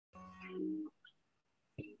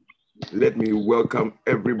Let me welcome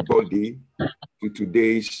everybody to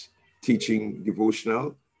today's teaching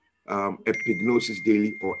devotional, Epignosis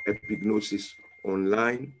Daily or Epignosis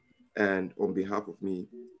Online. And on behalf of me,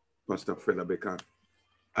 Pastor Fred Abeka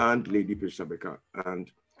and Lady Pastor Abeka,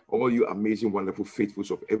 and all you amazing, wonderful,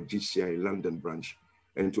 faithfuls of FGCI London branch,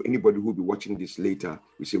 and to anybody who will be watching this later,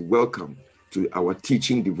 we say welcome to our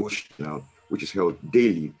teaching devotional, which is held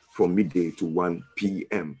daily from midday to 1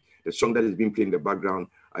 p.m. The song that is being played in the background,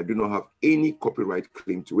 I do not have any copyright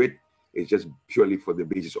claim to it. It's just purely for the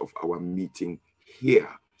basis of our meeting here.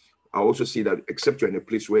 I also see that except you're in a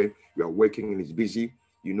place where you are working and it's busy,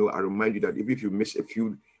 I remind you that if you miss a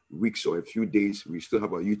few weeks or a few days, we still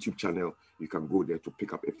have our YouTube channel. You can go there to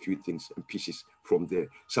pick up a few things and pieces from there.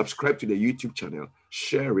 Subscribe to the YouTube channel,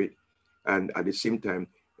 share it, and at the same time,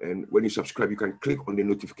 and when you subscribe, you can click on the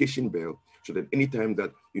notification bell so that anytime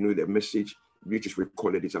that the message which is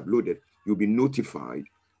recorded is uploaded, you'll be notified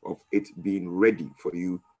of it being ready for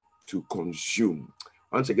you to consume.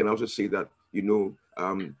 Once again, I also say that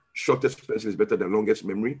shortest pencil is better than longest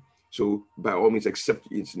memory. So by all means, except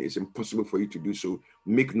it's impossible for you to do so,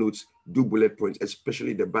 make notes, do bullet points,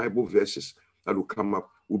 especially the Bible verses that will come up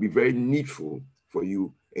will be very needful for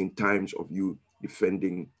you in times of you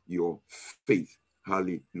defending your faith.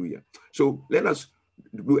 Hallelujah. So let us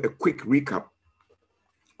do a quick recap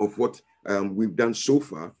of what we've done so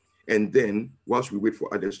far, and then whilst we wait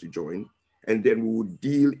for others to join, and then we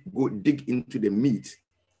will dig into the meat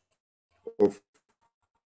of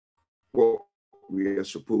what we are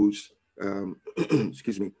supposed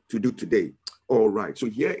to do today. All right, so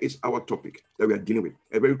here is our topic that we are dealing with,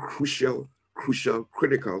 a very crucial,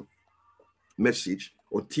 critical message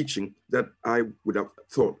or teaching that I would have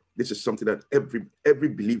thought this is something that every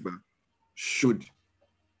believer should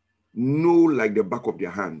know like the back of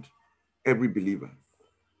their hand. Every believer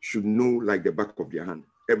should know like the back of their hand.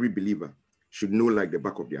 Every believer should know like the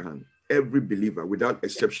back of their hand. Every believer, without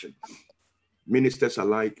exception, ministers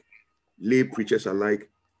alike, lay preachers alike,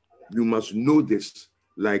 you must know this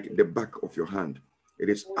like the back of your hand. It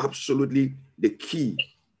is absolutely the key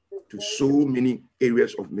to so many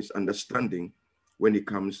areas of misunderstanding when it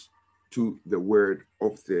comes to the word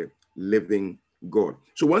of the living God.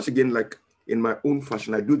 So once again, like in my own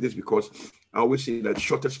fashion, I do this because I always say that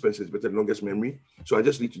shortest pencil is better than longest memory. So I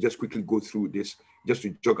just need to quickly go through this just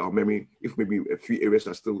to jog our memory if maybe a few areas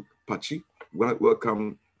are still patchy.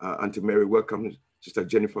 Welcome, Auntie Mary. Welcome, Sister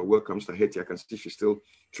Jennifer. Welcome, Sister Hetty. I can see she's still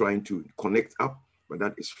trying to connect up, but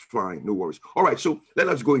that is fine. No worries. All right, so let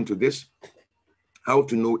us go into this. How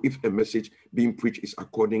to know if a message being preached is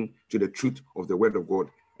according to the truth of the word of God.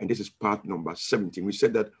 And this is part number 17. We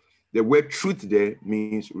said that the word truth there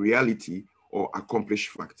means reality or accomplished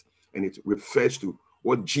fact. And it refers to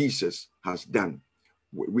what Jesus has done.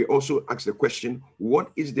 We also ask the question,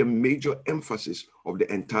 what is the major emphasis of the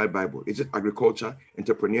entire Bible? Is it agriculture,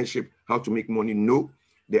 entrepreneurship, how to make money? No,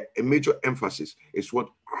 the major emphasis is what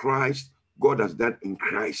God has done in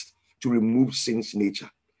Christ to remove sin's nature.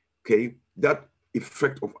 Okay, that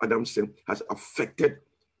effect of Adam's sin has affected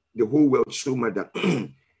the whole world so much that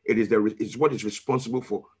it's what is responsible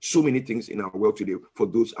for so many things in our world today for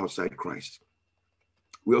those outside Christ.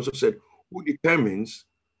 We also said, who determines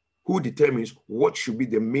what should be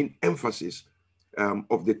the main emphasis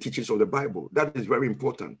of the teachings of the Bible? That is very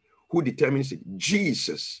important. Who determines it?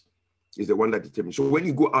 Jesus is the one that determines. So when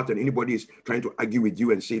you go out and anybody is trying to argue with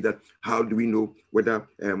you and say that, how do we know whether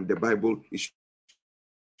the Bible is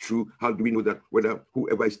true? How do we know that whether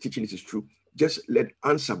whoever is teaching this is true? Just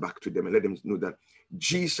answer back to them and let them know that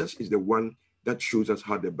Jesus is the one that shows us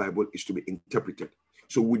how the Bible is to be interpreted.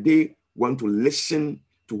 So would they want to listen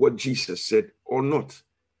to what Jesus said or not?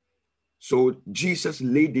 So Jesus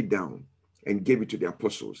laid it down and gave it to the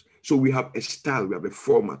apostles. So we have a style, we have a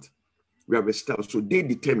format, we have a style. So they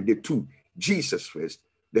determined the two, Jesus first,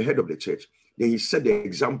 the head of the church. Then he set the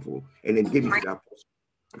example and then gave it to the apostles.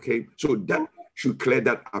 Okay, so that should clear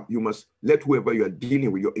that up. You must let whoever you are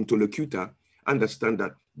dealing with, your interlocutor, understand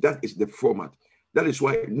that that is the format. That is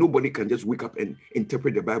why nobody can just wake up and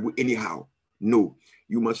interpret the Bible anyhow. No,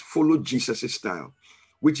 you must follow Jesus' style,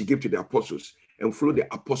 which he gave to the apostles, and follow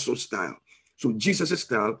the apostle style. So Jesus'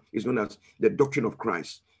 style is known as the doctrine of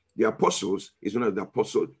Christ. The apostles is known as the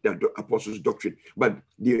apostles' doctrine, but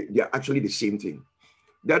they are actually the same thing.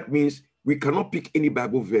 That means we cannot pick any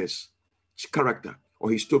Bible verse, character,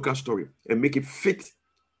 or historical story and make it fit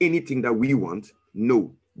anything that we want.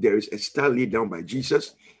 No, there is a style laid down by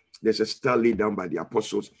Jesus. There's a style laid down by the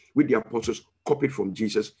apostles, with the apostles copied from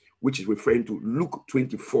Jesus, which is referring to Luke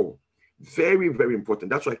 24. Very, very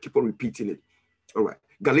important. That's why I keep on repeating it. All right.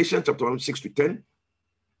 Galatians chapter 1, 6 to 10.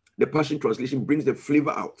 The Passion Translation brings the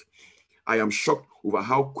flavor out. I am shocked over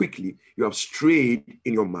how quickly you have strayed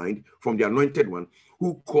in your mind from the anointed one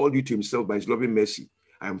who called you to himself by his loving mercy.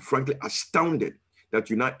 I am frankly astounded that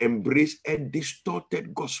you now embrace a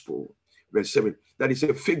distorted gospel. Verse 7, that is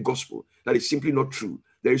a fake gospel. That is simply not true.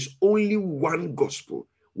 There is only one gospel,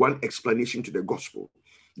 one explanation to the gospel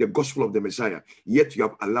of the Messiah. Yet you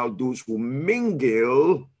have allowed those who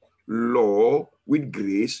mingle law with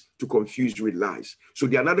grace to confuse with lies. So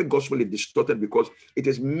the another gospel is distorted because it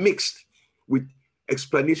is mixed with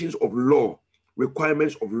explanations of law,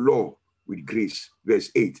 requirements of law with grace. Verse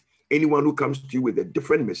 8, anyone who comes to you with a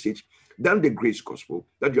different message than the grace gospel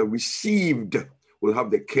that you have received will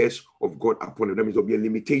have the curse of God upon them. That means there will be a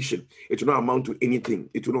limitation. It will not amount to anything.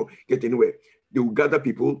 It will not get anywhere. They will gather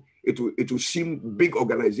people. It will seem big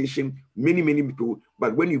organization, many people.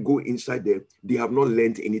 But when you go inside there, they have not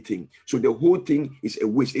learned anything. So the whole thing is a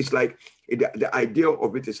waste. It's like the idea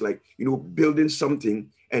of it is like, building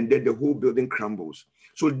something and then the whole building crumbles.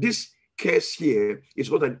 So this curse here is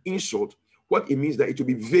not an insult. What it means that it will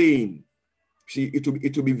be vain. See, it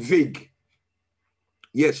will be vague.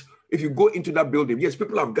 Yes, if you go into that building, yes,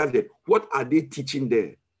 people have gathered. What are they teaching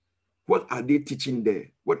there? What are they teaching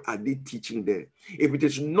there? What are they teaching there? If it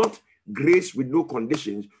is not grace with no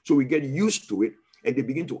conditions, so we get used to it and they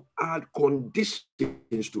begin to add conditions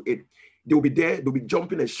to it, they will be there, they'll be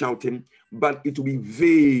jumping and shouting, but it will be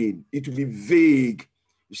vain, it will be vague.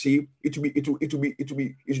 You see,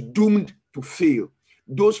 it's doomed to fail.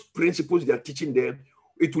 Those principles they are teaching there,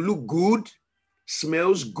 it will look good,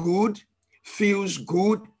 smells good, feels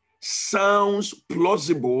good, sounds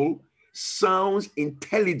plausible, sounds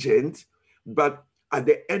intelligent, but at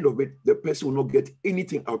the end of it, the person will not get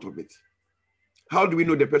anything out of it. How do we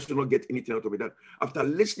know the person will not get anything out of it? That after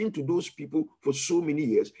listening to those people for so many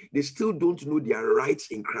years, they still don't know their rights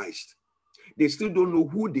in Christ. They still don't know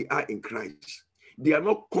who they are in Christ. They are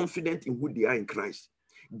not confident in who they are in Christ.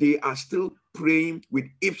 They are still praying with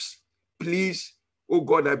ifs, please, oh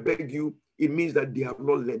God, I beg you. It means that they have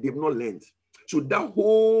not learned. So that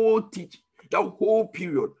whole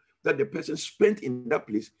period that the person spent in that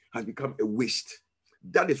place has become a waste.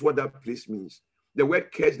 That is what that place means. The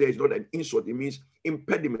word curse there is not an insult. It means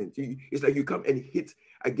impediment. It's like you come and hit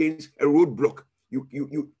against a roadblock. You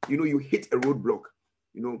hit a roadblock.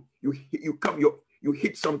 You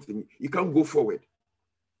hit something. You can't go forward.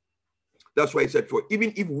 That's why he said, for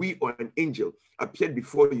even if we or an angel appeared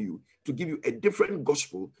before you to give you a different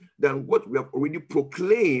gospel than what we have already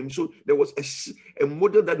proclaimed. So there was a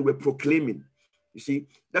model that we were proclaiming. You see,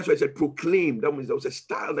 that's why I said proclaim. That means there was a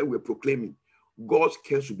style that we were proclaiming. God's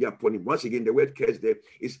curse will be upon him. Once again, the word curse there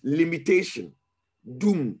is limitation,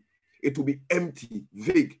 doom. It will be empty,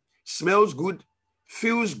 vague, smells good,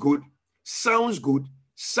 feels good, sounds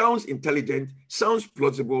intelligent, sounds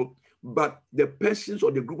plausible, but the persons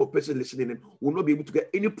or the group of persons listening will not be able to get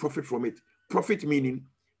any profit from it. Profit meaning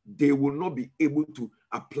they will not be able to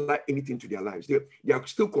apply anything to their lives. They are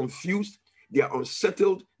still confused, they are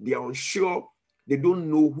unsettled, they are unsure, they don't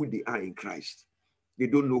know who they are in Christ. They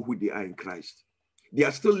don't know who they are in Christ. They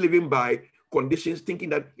are still living by conditions, thinking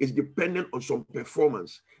that it's dependent on some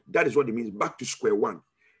performance. That is what it means, back to square one.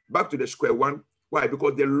 Back to the square one. Why?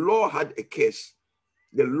 Because the law had a curse.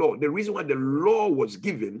 The reason why the law was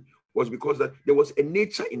given was because that there was a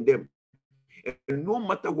nature in them. And no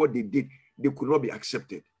matter what they did, they could not be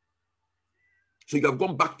accepted. So you have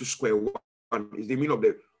gone back to square one. Is the meaning of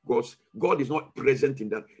the gods. God is not present in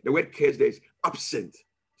that. The word curse there is absent.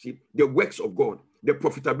 See, the works of God, the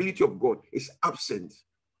profitability of God is absent.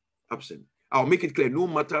 Absent. I'll make it clear, no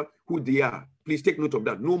matter who they are. Please take note of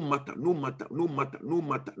that. No matter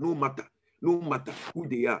who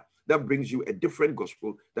they are. That brings you a different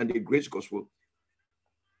gospel than the grace gospel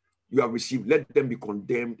you have received. Let them be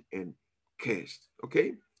condemned and cursed.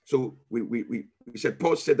 Okay? So we said,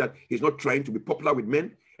 Paul said that he's not trying to be popular with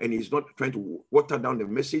men, and he's not trying to water down the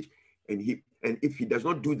message. And if he does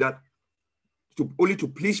not do that only to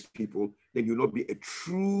please people, then you'll not be a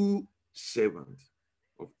true servant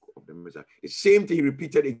of the Messiah. The same thing he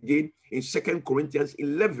repeated again in 2 Corinthians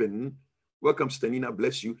 11. Welcome, Stanina,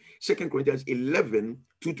 bless you. 2 Corinthians 11,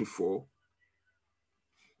 2-4.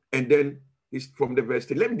 And then it's from the verse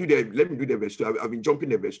 10. Let me do the verse 2. I've been jumping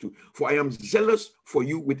the verse 2. For I am zealous for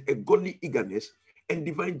you with a godly eagerness and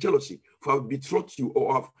divine jealousy. For I've betrothed you,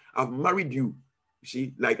 or I've married you. You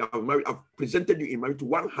see, like I've presented you in marriage to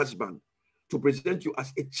one husband, to present you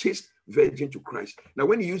as a chaste virgin to Christ. Now,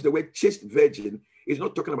 when he used the word chaste virgin, he's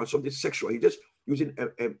not talking about something sexual. He's just using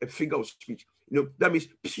a figure of speech. That means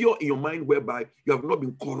pure in your mind, whereby you have not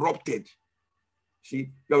been corrupted.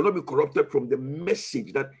 See, you have not been corrupted from the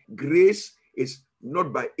message that grace is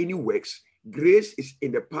not by any works. grace is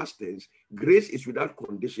in the past tense. Grace is without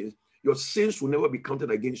conditions. Your sins will never be counted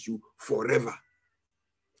against you forever.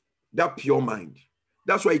 That pure mind.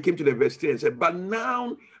 That's why he came to the verse 3 and said, but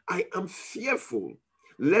now I am fearful,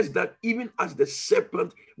 lest that even as the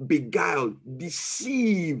serpent beguiled,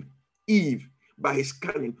 deceived Eve by his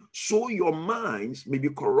cunning, so your minds may be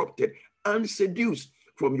corrupted and seduced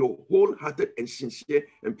from your wholehearted and sincere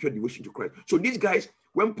and pure devotion to Christ. So these guys,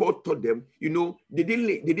 when Paul taught them, you know, they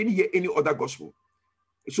didn't hear any other gospel.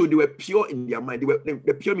 So they were pure in their mind.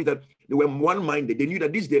 They pure means that they were one-minded. They knew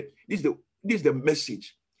that this is the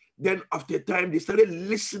message. Then after a time, they started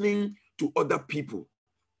listening to other people.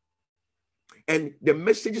 And the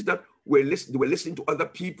messages that they were listening to other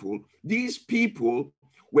people, these people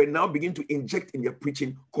were now beginning to inject in their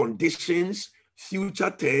preaching conditions,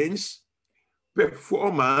 future tense,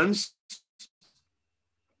 performance,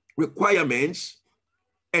 requirements,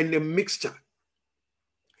 and a mixture.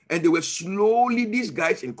 And they were slowly, these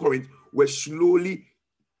guys in Corinth were slowly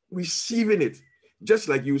receiving it. Just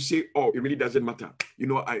like you say, oh, it really doesn't matter. You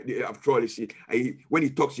know, after all, when he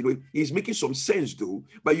talks, you know, he's making some sense though,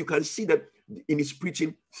 but you can see that in his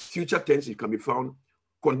preaching, future tenses can be found,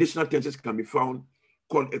 conditional tenses can be found,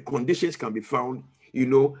 conditions can be found, you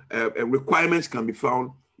know, requirements can be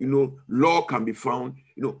found, you know, law can be found,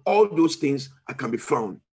 you know, all those things can be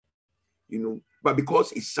found, you know, but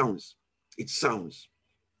because it sounds.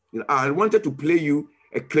 You know, I wanted to play you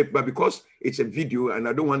a clip, but because it's a video and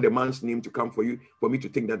I don't want the man's name to come for me to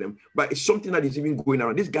think that but it's something that is even going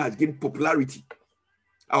around. This guy is getting popularity.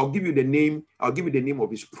 I'll give you the name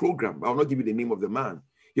of his program. I'll not give you the name of the man.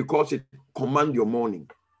 He calls it Command Your Morning.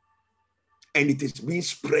 And it is being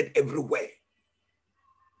spread everywhere.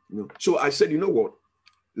 You know, so I said, you know what?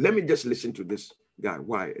 Let me just listen to this guy.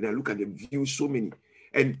 Why? And I look at the views, so many.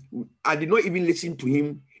 And I did not even listen to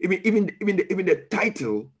him. Even the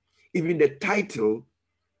title is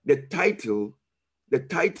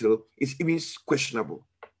even questionable.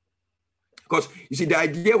 Because you see, the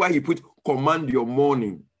idea why he put Command Your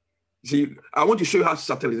Morning. See, I want to show you how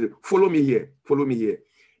subtle it is. Follow me here.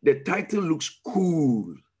 The title looks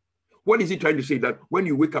cool. What is he trying to say? That when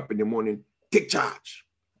you wake up in the morning, take charge,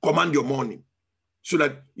 command your morning, so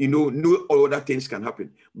that you know no other things can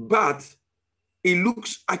happen. But it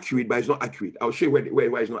looks accurate, but it's not accurate. I'll show you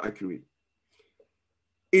why it's not accurate.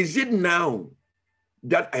 Is it now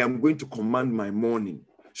that I am going to command my morning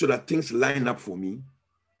so that things line up for me?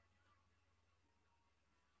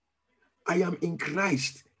 I am in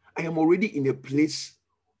Christ. I am already in a place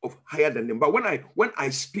of higher than them. But when I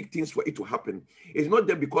speak things for it to happen, it's not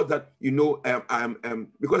that because that, you know,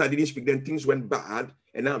 because I didn't speak, then things went bad.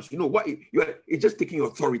 And now, you know what, it's just taking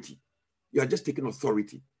authority. You are just taking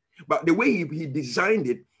authority. But the way he designed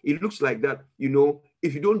it, it looks like that, you know,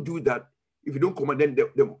 if you don't do that, if you don't command, then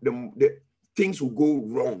the things will go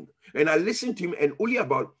wrong. And I listened to him, and only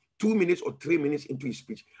about 2 minutes or 3 minutes into his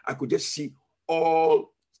speech, I could just see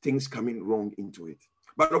all things coming wrong into it.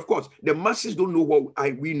 But of course, the masses don't know what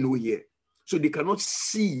we know here. So they cannot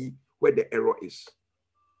see where the error is.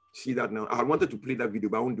 See that now? I wanted to play that video,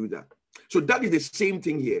 but I won't do that. So that is the same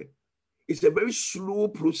thing here. It's a very slow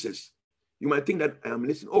process. You might think that I am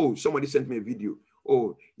listening. Oh, somebody sent me a video.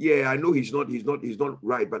 Oh, yeah, I know he's not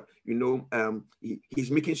right, but you know,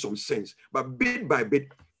 he's making some sense. But bit by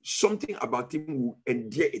bit, something about him will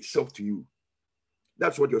endear itself to you.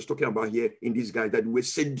 That's what you're talking about here in these guys, that we're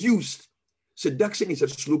seduced. Seduction is a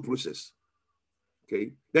slow process.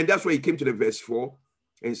 Okay. Then that's why he came to the verse 4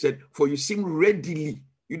 and said, for you seem readily.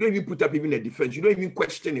 You don't even put up even a defense. You don't even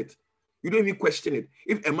question it.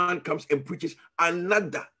 If a man comes and preaches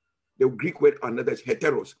another, the Greek word another is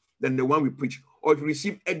heteros, than the one we preach, or if you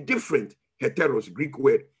receive a different heteros, Greek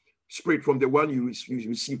word, spirit from the one you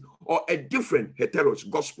receive, or a different heteros,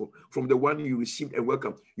 gospel, from the one you received and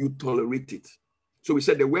welcome, you tolerate it. So we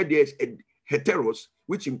said the word there is a heteros,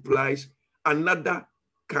 which implies another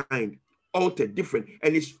kind, altered, different,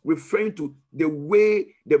 and it's referring to the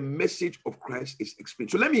way the message of Christ is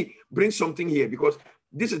explained. So let me bring something here, because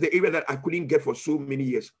this is the area that I couldn't get for so many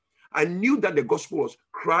years. I knew that the gospel was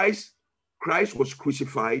Christ was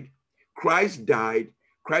crucified, Christ died,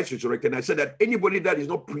 Christ resurrected. And I said that anybody that is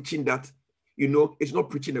not preaching that, you know, is not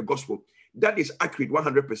preaching the gospel. That is accurate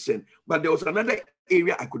 100%. But there was another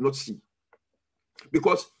area I could not see.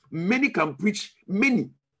 Because many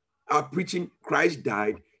are preaching Christ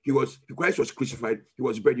died, Christ was crucified, he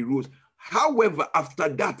was buried, he rose. However, after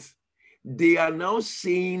that, they are now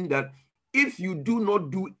saying that if you do not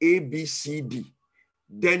do A, B, C, D,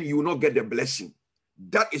 then you will not get the blessing.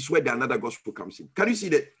 That is where the another gospel comes in. Can you see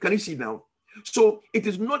that? Can you see now? So it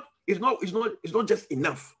is not just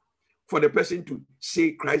enough for the person to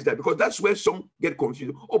say Christ died, because that's where some get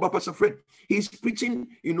confused. Oh, but Pastor Fred, he's preaching,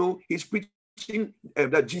 he's preaching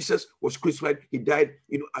that Jesus was crucified, he died,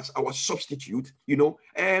 as our substitute,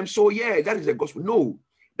 so yeah, that is the gospel. No,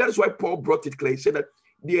 that is why Paul brought it clear. He said that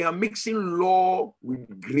they are mixing law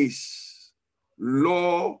with grace.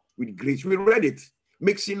 Law with grace. We read it.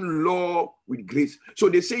 Mixing law with grace. So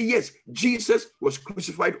they say, yes, Jesus was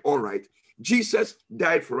crucified, all right. Jesus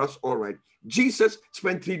died for us, all right. Jesus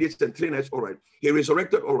spent 3 days and 3 nights, all right. He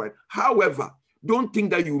resurrected, all right. However, don't think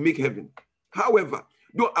that you make heaven. However,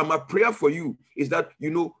 my prayer for you is that,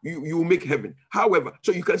 you make heaven. However,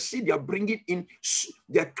 so you can see they are bringing in,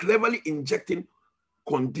 they are cleverly injecting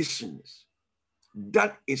conditions.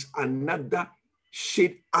 That is another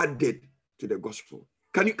shade added to the gospel.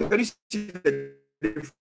 Can you see the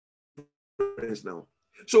difference now?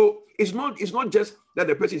 So it's not just that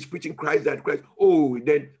the person is preaching Christ, that Christ,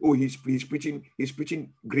 he's preaching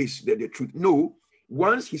grace, the truth. No,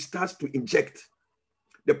 once he starts to inject,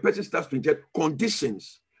 the person starts to inject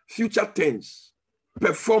conditions, future tense,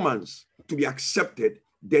 performance to be accepted,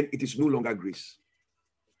 then it is no longer grace.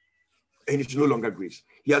 And it's no longer grace.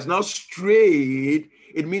 He has now strayed.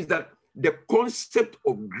 It means that the concept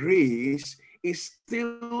of grace is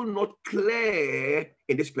still not clear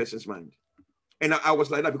in this person's mind. And I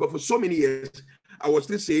was like that because for so many years, I was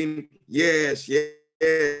still saying, yes,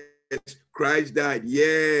 Christ died.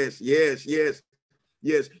 Yes,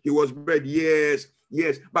 he was buried. Yes.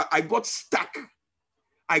 But I got stuck.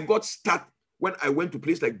 When I went to a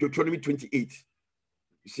place like Deuteronomy 28.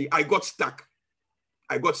 You see, I got stuck.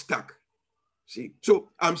 See, so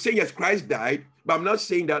I'm saying, yes, Christ died, but I'm not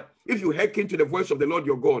saying that if you hearken to the voice of the Lord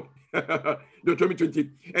your God, Deuteronomy 28,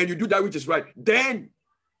 and you do that which is right, then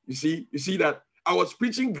you see that I was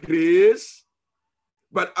preaching grace,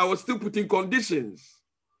 but I was still putting conditions.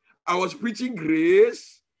 I was preaching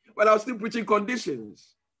grace, but I was still preaching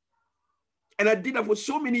conditions. And I did that for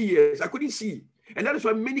so many years. I couldn't see. And that is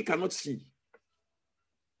why many cannot see.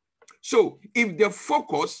 So if the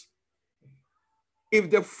focus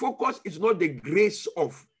is not the grace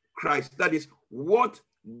of Christ, that is what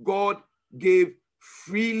God gave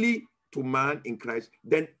freely to man in Christ,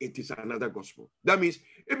 then it is another gospel. That means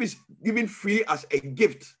if it's given free as a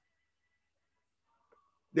gift,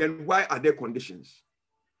 then why are there conditions?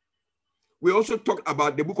 We also talked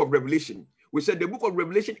about the book of Revelation. We said the book of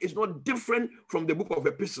Revelation is not different from the book of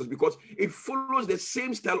epistles because it follows the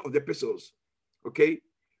same style of the epistles, okay?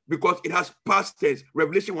 Because it has past tense,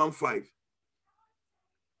 Revelation 1:5.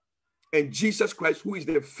 And Jesus Christ, who is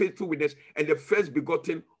the faithful witness and the first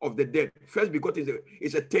begotten of the dead. First begotten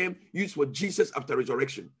is a term used for Jesus after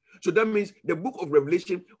resurrection. So that means the book of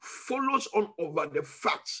Revelation follows on over the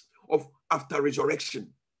facts of after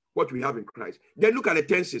resurrection, what we have in Christ. Then look at the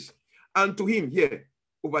tenses. And to him, here,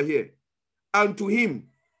 over here, and to him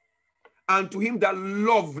that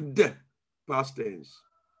loved, past tense,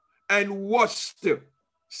 and washed,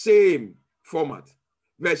 same format.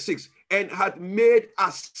 Verse 6, and had made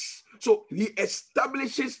us. So he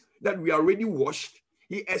establishes that we are already washed.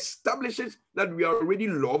 He establishes that we are already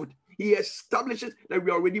loved. He establishes that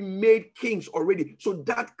we are already made kings already. So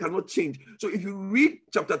that cannot change. So if you read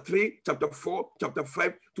chapter 3, chapter 4, chapter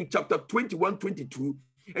 5 to chapter 21, 22,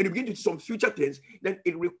 and you begin to some future tense, then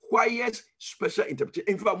it requires special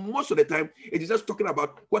interpretation. In fact, most of the time, it is just talking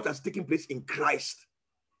about what has taken place in Christ.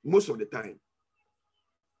 Most of the time.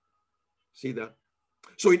 See that?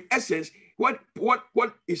 So in essence, what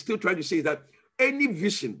is still trying to say is that any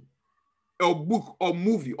vision or book or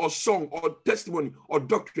movie or song or testimony or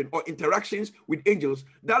doctrine or interactions with angels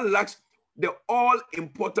that lacks the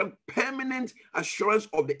all-important permanent assurance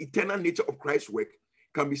of the eternal nature of Christ's work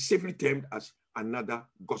can be safely termed as another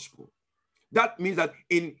gospel. That means that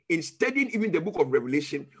in studying even the book of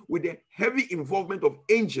Revelation with the heavy involvement of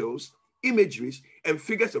angels, imageries, and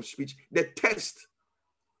figures of speech, the test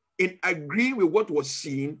in agreeing with what was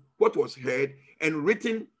seen, what was heard, and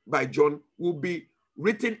written by John will be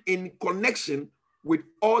written in connection with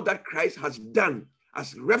all that Christ has done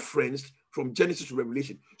as referenced from Genesis to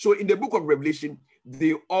Revelation. So in the book of Revelation,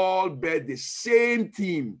 they all bear the same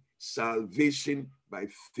theme, salvation by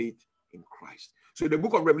faith in Christ. So the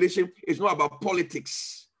book of Revelation is not about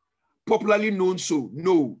politics, popularly known so.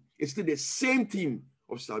 No, it's still the same theme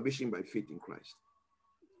of salvation by faith in Christ.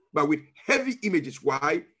 But with heavy images.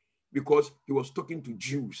 Why? Because he was talking to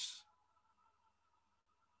Jews.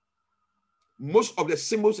 Most of the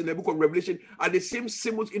symbols in the book of Revelation are the same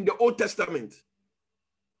symbols in the Old Testament.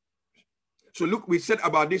 So look, we said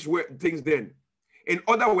about these things then. In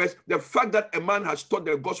other words, the fact that a man has taught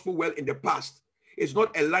the gospel well in the past is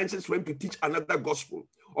not a license for him to teach another gospel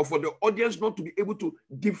or for the audience not to be able to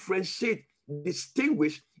differentiate,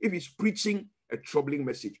 distinguish if he's preaching a troubling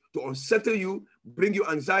message, to unsettle you, bring you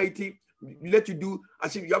anxiety, let you do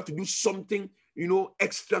as if you have to do something,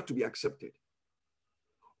 extra to be accepted.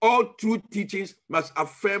 All true teachings must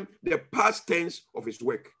affirm the past tense of his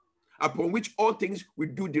work, upon which all things we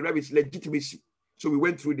do derive its legitimacy. So we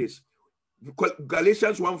went through this.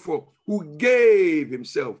 Galatians 1:4, who gave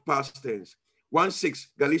himself, past tense. 1:6,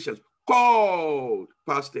 Galatians, called,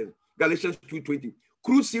 past tense. Galatians 2:20,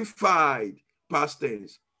 crucified, past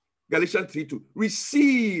tense. Galatians 3:2,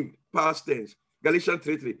 received, past tense. Galatians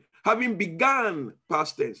 3:3, having begun,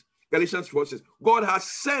 past tense. Galatians 4:6, God has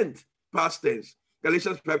sent, past tense.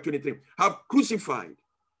 Galatians 5:23, have crucified.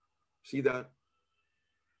 See that?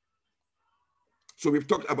 So we've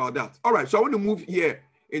talked about that. All right, so I want to move here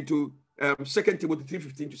into 2 Timothy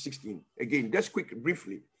 3:15-16. Again, just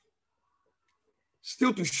briefly.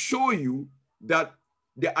 Still to show you that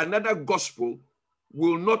the another gospel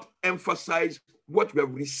will not emphasize what we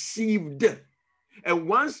have received. And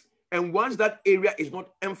once that area is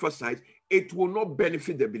not emphasized, it will not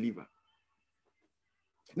benefit the believer.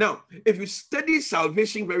 Now, if you study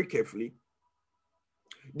salvation very carefully,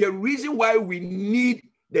 the reason why we need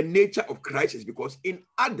the nature of Christ is because in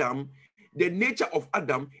Adam, the nature of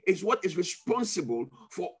Adam is what is responsible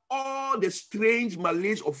for all the strange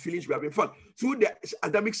malaise of feelings we have. In fact, through the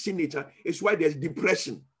Adamic sin nature, is why there's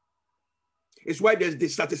depression. It's why there's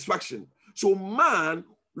dissatisfaction. So man,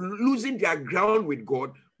 losing their ground with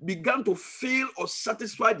God, began to fill or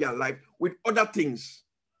satisfy their life with other things.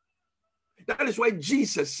 That is why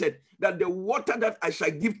Jesus said that the water that I shall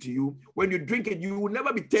give to you, when you drink it, you will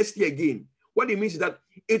never be thirsty again. What it means is that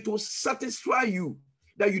it will satisfy you,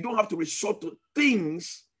 that you don't have to resort to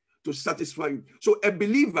things to satisfy you. So a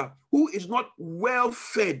believer who is not well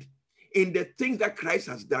fed in the things that Christ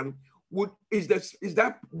has done is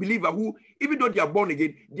that believer who, even though they are born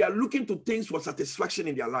again, they are looking to things for satisfaction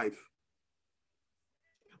in their life.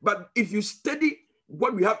 But if you study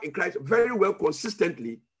what we have in Christ very well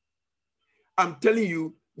consistently, I'm telling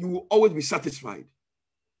you, you will always be satisfied.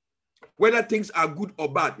 Whether things are good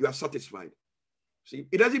or bad, you are satisfied. See,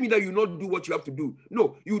 it doesn't mean that you not do what you have to do.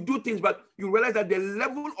 No, you do things, but you realize that the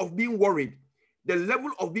level of being worried, the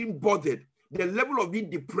level of being bothered, the level of being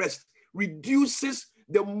depressed reduces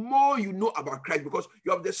the more you know about Christ, because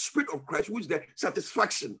you have the Spirit of Christ, which is the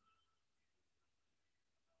satisfaction.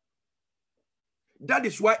 That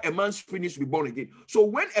is why a man's spirit needs to be born again. So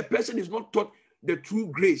when a person is not taught the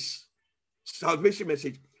true grace, salvation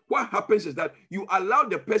message, what happens is that you allow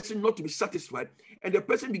the person not to be satisfied, and the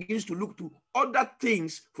person begins to look to other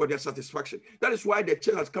things for their satisfaction. That is why the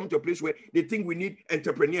church has come to a place where they think we need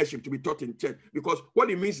entrepreneurship to be taught in church, because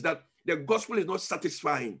what it means is that the gospel is not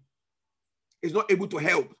satisfying. It's not able to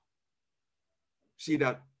help. See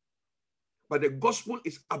that? But the gospel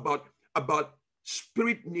is about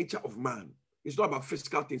spirit nature of man. It's not about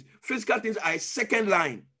physical things. Physical things are a second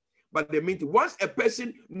line. But they mean once a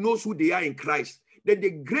person knows who they are in Christ, then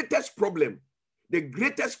the greatest problem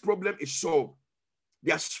is solved.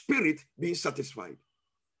 Their spirit being satisfied.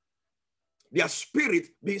 Their spirit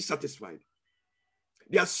being satisfied.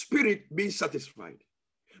 Their spirit being satisfied.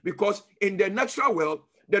 Because in the natural world,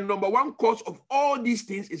 the number one cause of all these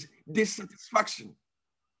things is dissatisfaction.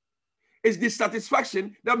 It's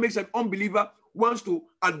dissatisfaction that makes an unbeliever wants to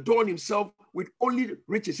adorn himself with only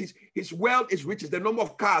riches. His wealth is riches. The number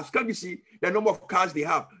of cars. Can't you see the number of cars they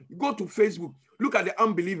have? You go to Facebook. Look at the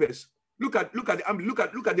unbelievers. Look at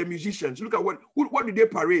the musicians. Look at what do they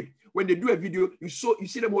parade when they do a video? You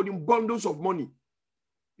see them holding bundles of money.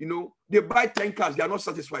 You know, they buy 10 cars. They are not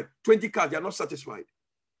satisfied. 20 cars. They are not satisfied.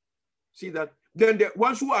 See that? Then the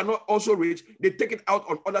ones who are not also rich, they take it out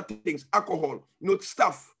on other things, alcohol,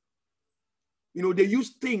 stuff. They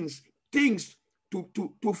use things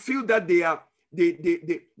to feel that they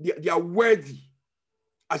are worthy,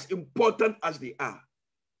 as important as they are.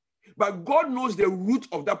 But God knows the root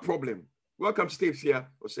of that problem. Welcome, Steve here.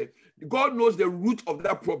 God knows the root of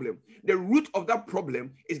that problem. The root of that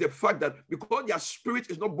problem is the fact that because their spirit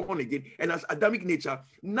is not born again and has Adamic nature,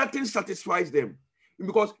 nothing satisfies them.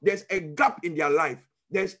 Because there's a gap in their life.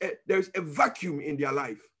 There's a vacuum in their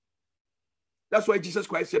life. That's why Jesus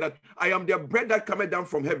Christ said that I am the bread that cometh down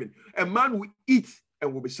from heaven. A man will eat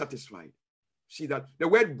and will be satisfied. See that? The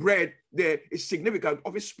word bread there is significant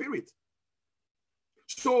of his spirit.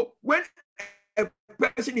 So when a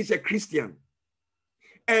person is a Christian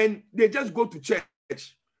and they just go to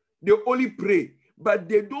church, they only pray, but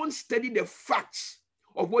they don't study the facts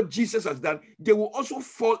of what Jesus has done, they will also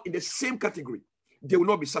fall in the same category. They will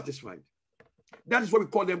not be satisfied. That is what we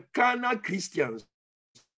call them carnal Christians,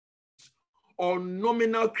 or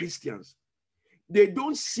nominal Christians. They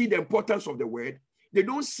don't see the importance of the word. They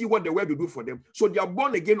don't see what the word will do for them. So they are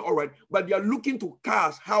born again, all right, but they are looking to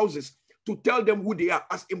cars, houses, to tell them who they are.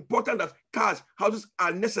 As important as cars, houses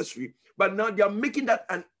are necessary, but now they are making that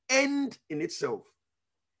an end in itself.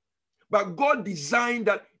 But God designed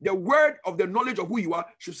that the word of the knowledge of who you are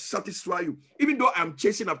should satisfy you. Even though I'm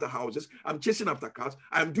chasing after houses, I'm chasing after cars,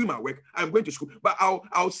 I'm doing my work, I'm going to school, but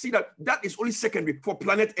I'll see that that is only secondary for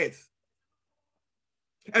planet Earth.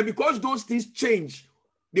 And because those things change,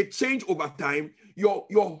 they change over time, your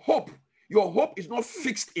hope is not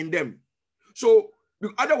fixed in them. So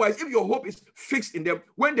otherwise, if your hope is fixed in them,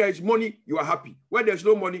 when there is money, you are happy. When there's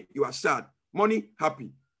no money, you are sad. Money,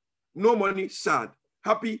 happy. No money, sad.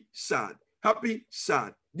 Happy, sad. Happy,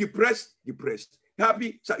 sad. Depressed, depressed.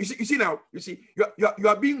 Happy, sad. You see now, you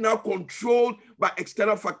are being now controlled by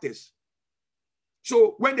external factors.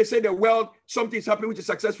 So when they say the world, something is happening which is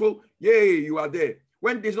successful, yay, you are there.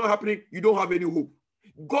 When it's not happening, you don't have any hope.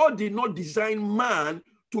 God did not design man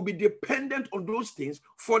to be dependent on those things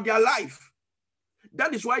for their life.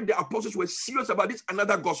 That is why the apostles were serious about this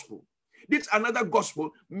another gospel. This another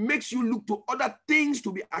gospel makes you look to other things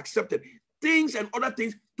to be accepted. Things and other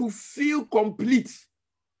things to feel complete.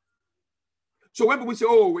 So when people say,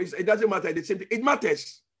 oh, it doesn't matter, the same thing, it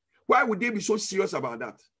matters. Why would they be so serious about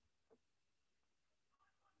that?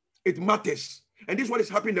 It matters. And this is what is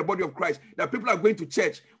happening in the body of Christ, that people are going to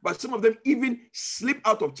church, but some of them even slip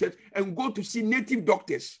out of church and go to see native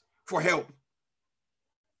doctors for help.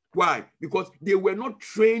 Why? Because they were not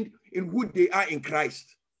trained in who they are in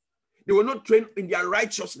Christ. They were not trained in their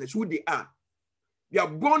righteousness, who they are. They are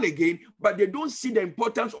born again, but they don't see the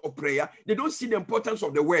importance of prayer. They don't see the importance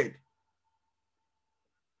of the word.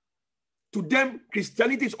 To them,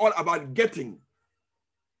 Christianity is all about getting.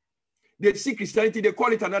 They see Christianity, they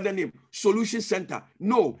call it another name, solution center.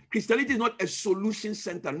 No, Christianity is not a solution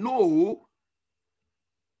center. No,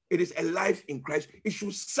 it is a life in Christ. It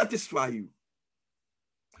should satisfy you.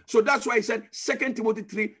 So that's why he said, 2 Timothy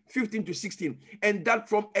 3, 15 to 16, and that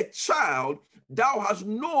from a child thou hast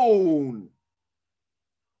known.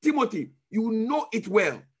 Timothy, you know it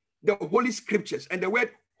well, the Holy Scriptures. And the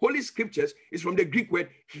word Holy Scriptures is from the Greek word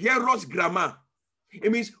hieros gramma.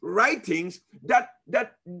 It means writings that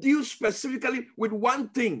deal specifically with one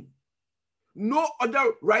thing. No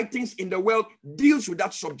other writings in the world deals with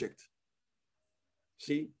that subject.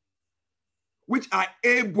 See? Which are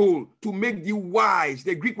able to make thee wise.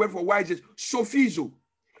 The Greek word for wise is sophizo.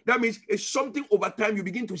 That means it's something over time you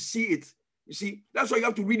begin to see it. You see? That's why you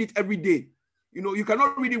have to read it every day. You know, you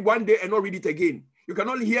cannot read it one day and not read it again. You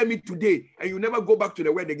cannot hear me today and you never go back to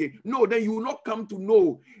the word again. No, then you will not come to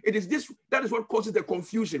know. It is this, that is what causes the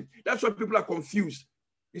confusion. That's why people are confused.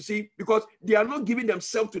 You see, because they are not giving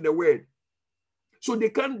themselves to the word. So they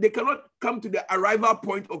cannot come to the arrival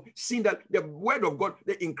point of seeing that the word of God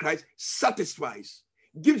in Christ satisfies,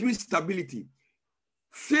 gives me stability,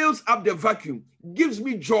 fills up the vacuum, gives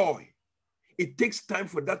me joy. It takes time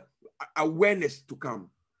for that awareness to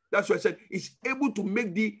come. That's why I said it's able to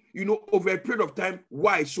make the, over a period of time,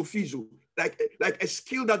 wise, sophizo, like a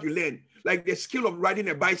skill that you learn, like the skill of riding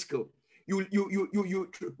a bicycle. You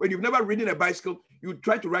when you've never ridden a bicycle, you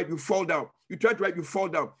try to ride, you fall down. You try to ride, you fall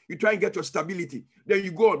down. You try and get your stability. Then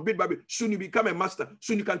you go on bit by bit. Soon you become a master.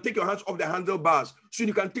 Soon you can take your hands off the handlebars. Soon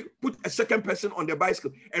you can put a second person on the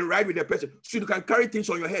bicycle and ride with the person. Soon you can carry things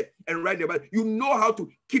on your head and ride the bicycle. You know how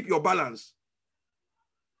to keep your balance.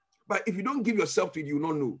 But if you don't give yourself to it, you will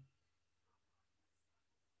not know.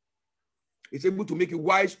 It's able to make you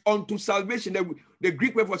wise unto salvation. The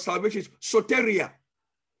Greek word for salvation is soteria.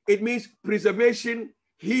 It means preservation,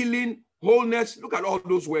 healing, wholeness. Look at all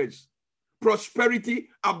those words. Prosperity,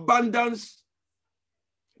 abundance,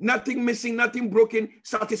 nothing missing, nothing broken,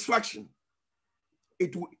 satisfaction.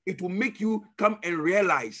 It will make you come and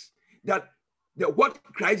realize that what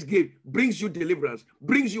Christ gave brings you deliverance,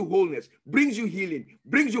 brings you wholeness, brings you healing,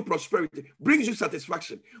 brings you prosperity, brings you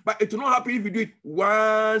satisfaction. But it will not happen if you do it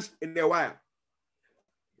once in a while.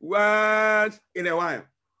 Once in a while.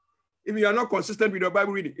 If you are not consistent with your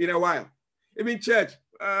Bible reading, in a while. If in church,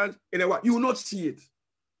 in a while, you will not see it.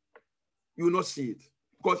 You will not see it.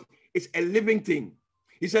 Because it's a living thing.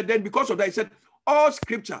 He said, then because of that, he said, all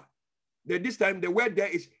scripture, this time the word there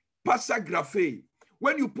is pasagraphe.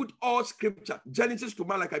 When you put all scripture, Genesis to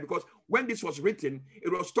Malachi, because when this was written,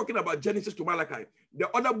 it was talking about Genesis to Malachi. The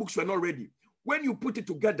other books were not ready. When you put it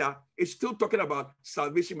together, it's still talking about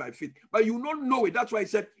salvation by faith. But you don't know it. That's why I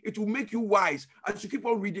said it will make you wise as you keep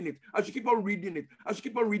on reading it, as you keep on reading it, as you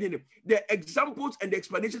keep on reading it. The examples and the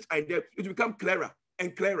explanations are there. It will become clearer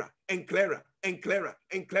and clearer and clearer and clearer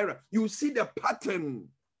and clearer. You will see the pattern.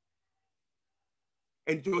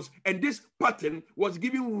 And this pattern was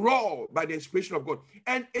given raw by the inspiration of God.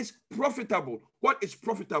 And it's profitable. What is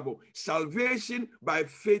profitable? Salvation by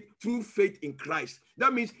faith, through faith in Christ.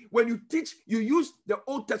 That means when you teach, you use the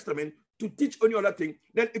Old Testament to teach any other thing,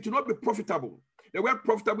 then it will not be profitable. The word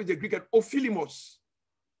profitable is the Greek ophilimos.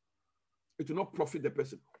 It will not profit the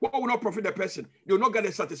person. What will not profit the person? They will not get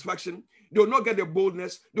the satisfaction. They will not get the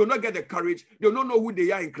boldness. They will not get the courage. They will not know who they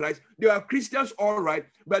are in Christ. They are Christians, all right,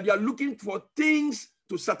 but they are looking for things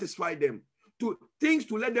to satisfy them, things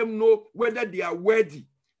to let them know whether they are worthy,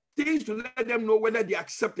 things to let them know whether they are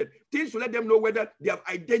accepted, things to let them know whether they have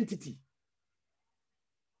identity.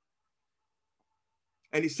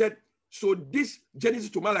 And he said, so this Genesis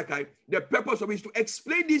to Malachi, the purpose of it is to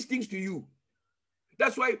explain these things to you.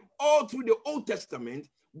 That's why all through the Old Testament,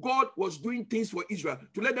 God was doing things for Israel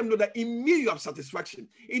to let them know that in me you have satisfaction,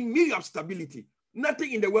 in me you have stability.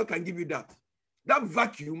 Nothing in the world can give you that. That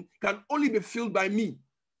vacuum can only be filled by me,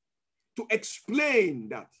 to explain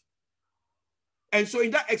that. And so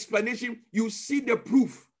in that explanation, you see the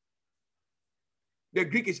proof. The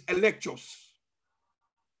Greek is elektos.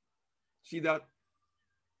 See that?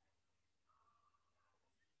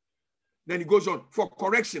 Then he goes on, for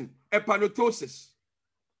correction, epanotosis.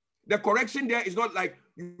 The correction there is not like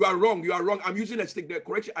you are wrong, I'm using a stick. The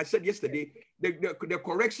correction I said yesterday, the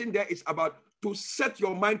correction there is about to set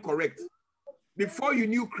your mind correct. Before you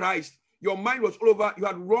knew Christ, your mind was all over, you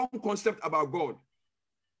had wrong concept about God.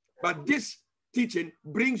 But this teaching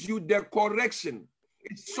brings you the correction.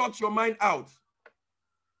 It sorts your mind out.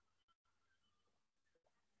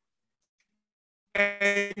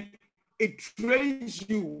 And it trains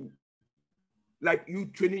you like you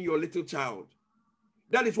training your little child.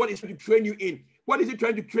 That is what it's trying to train you in. What is it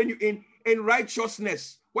trying to train you in? In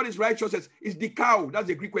righteousness. What is righteousness? It's the cow. That's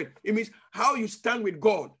the Greek word. It means how you stand with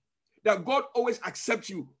God. That God always accepts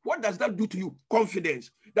you. What does that do to you? Confidence.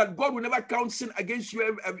 That God will never count sin against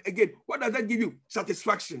you again. What does that give you?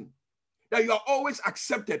 Satisfaction. That you are always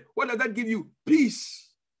accepted. What does that give you? Peace.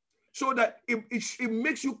 So that it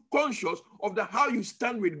makes you conscious of how you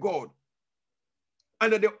stand with God.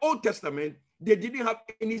 Under the Old Testament, they didn't have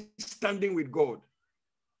any standing with God.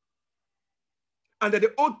 Under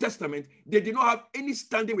the Old Testament, they did not have any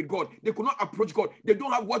standing with God. They could not approach God. They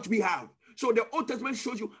don't have what we have. So the Old Testament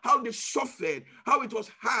shows you how they suffered, how it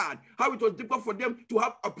was hard, how it was difficult for them to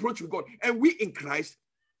have approach with God. And we in Christ,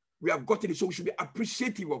 we have gotten it, so we should be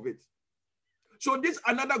appreciative of it. So this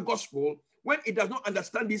another gospel, when it does not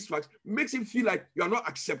understand these facts, makes him feel like you are not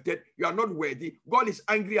accepted, you are not worthy, God is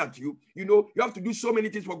angry at you, you have to do so many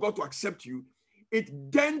things for God to accept you.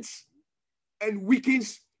 It dents and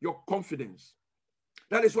weakens your confidence.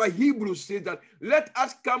 That is why Hebrews says that let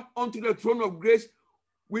us come unto the throne of grace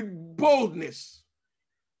with boldness.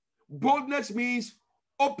 Boldness means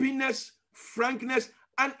openness, frankness,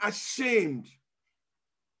 unashamed.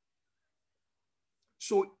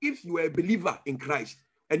 So if you are a believer in Christ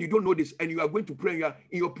and you don't know this and you are going to pray, in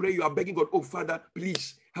your prayer, you are begging God, oh Father,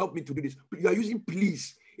 please help me to do this. You are using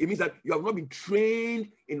please. It means that you have not been trained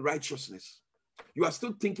in righteousness. You are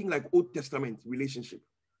still thinking like Old Testament relationship.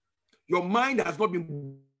 Your mind has not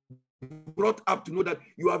been brought up to know that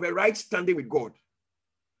you have a right standing with God.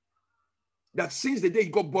 That since the day you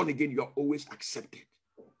got born again, you are always accepted.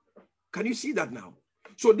 Can you see that now?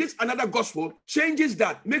 So this another gospel changes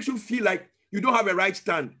that, makes you feel like you don't have a right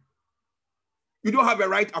stand. You don't have a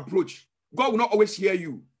right approach. God will not always hear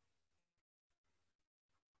you.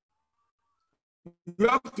 You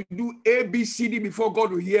have to do A, B, C, D before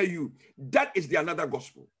God will hear you. That is the another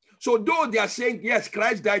gospel. So though they are saying, yes,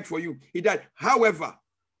 Christ died for you, he died. However,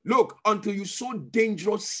 look, until you sow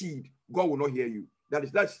dangerous seed, God will not hear you.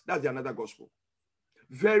 That's the another gospel.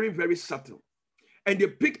 Very, very subtle. And they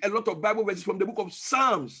pick a lot of Bible verses from the book of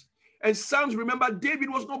Psalms. And Psalms, remember, David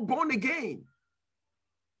was not born again.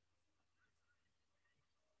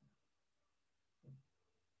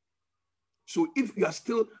 So if you are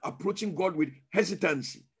still approaching God with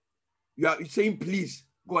hesitancy, you are saying, please,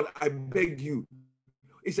 God, I beg you.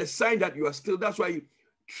 It's a sign that you are still, that's why you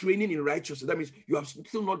training in righteousness. That means you have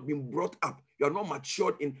still not been brought up. You are not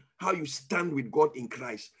matured in how you stand with God in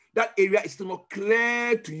Christ. That area is still not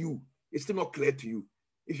clear to you. It's still not clear to you.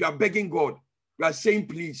 If you are begging God, you are saying,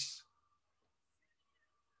 please.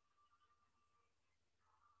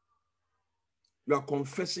 You are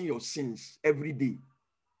confessing your sins every day.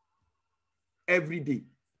 Every day.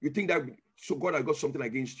 You think that so God has got something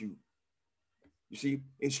against you. You see,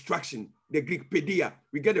 instruction, the Greek pedia.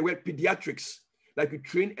 We get the word pediatrics. Like you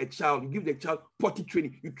train a child, you give the child potty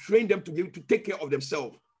training. You train them to be able to take care of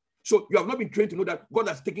themselves. So you have not been trained to know that God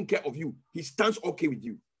has taken care of you. He stands okay with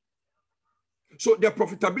you. So the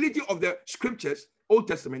profitability of the scriptures Old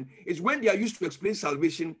Testament is when they are used to explain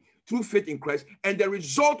salvation through faith in Christ, and the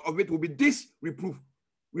result of it will be this reproof.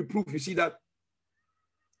 Reproof, you see that?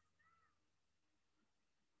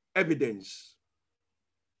 Evidence.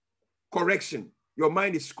 Correction. Your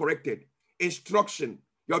mind is corrected. Instruction.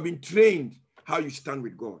 You have been trained how you stand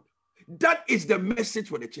with God. That is the message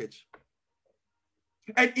for the church.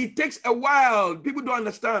 And it takes a while. People don't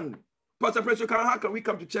understand. Pastor Fred, how can we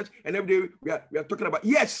come to church and every day we are talking about?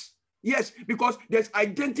 Yes, because there's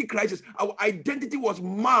identity crisis. Our identity was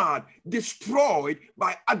marred, destroyed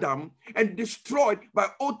by Adam, and destroyed by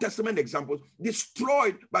Old Testament examples,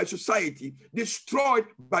 destroyed by society, destroyed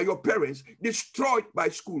by your parents, destroyed by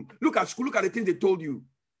school. Look at school, look at the things they told you.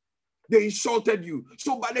 They insulted you.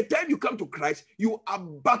 So by the time you come to Christ, you are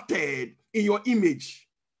battered in your image.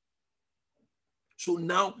 So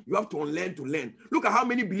now you have to unlearn to learn. Look at how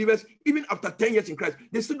many believers, even after 10 years in Christ,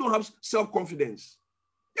 they still don't have self-confidence.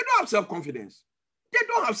 They don't have self-confidence. They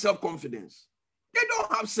don't have self-confidence. They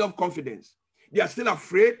don't have self-confidence. They are still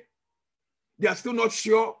afraid. They are still not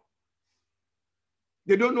sure.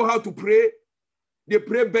 They don't know how to pray. They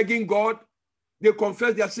pray begging God. They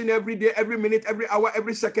confess their sin every day, every minute, every hour,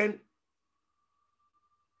 every second.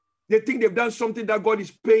 They think they've done something that God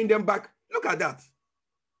is paying them back. Look at that.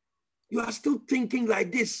 You are still thinking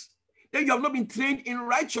like this. Then you have not been trained in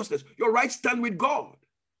righteousness. Your right stand with God.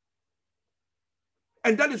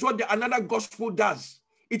 And that is what another gospel does.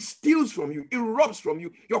 It steals from you. It robs from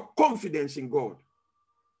you your confidence in God.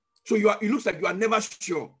 So it looks like you are never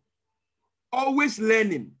sure. Always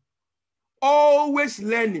learning. Always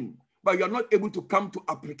learning. But you are not able to come to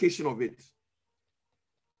application of it.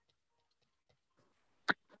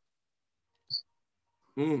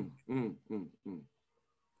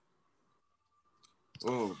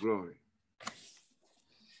 Oh, glory.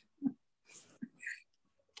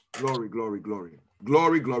 Glory, glory, glory.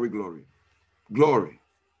 Glory, glory, glory. Glory,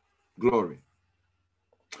 glory.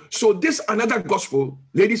 So this another gospel,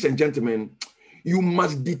 ladies and gentlemen, you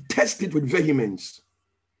must detest it with vehemence.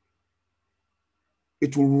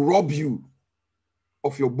 It will rob you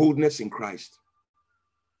of your boldness in Christ.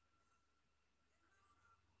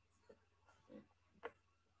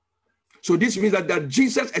 So this means that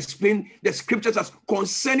Jesus explained the scriptures as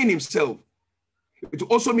concerning himself. It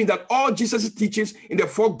also means that all Jesus' teachings in the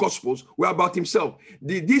 4 gospels were about himself.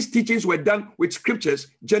 These teachings were done with scriptures,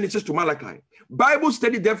 Genesis to Malachi. Bible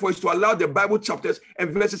study, therefore, is to allow the Bible chapters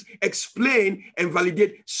and verses explain and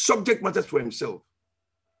validate subject matters for himself.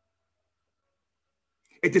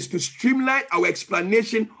 It is to streamline our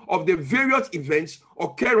explanation of the various events,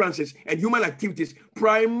 occurrences, and human activities,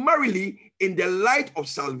 primarily in the light of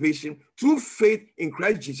salvation through faith in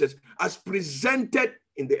Christ Jesus, as presented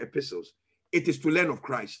in the epistles. It is to learn of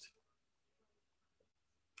Christ.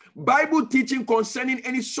 Bible teaching concerning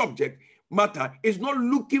any subject matter is not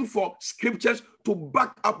looking for scriptures to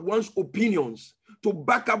back up one's opinions, to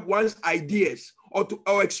back up one's ideas,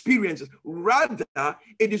 or experiences. Rather,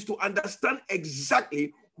 it is to understand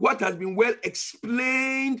exactly what has been well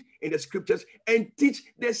explained in the scriptures and teach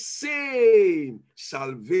the same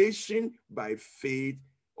salvation by faith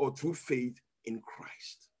or through faith in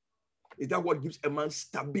Christ. Is that what gives a man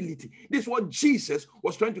stability? This is what Jesus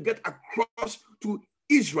was trying to get across to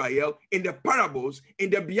Israel in the parables, in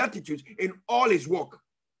the Beatitudes, in all his work.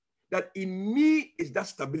 That in me is that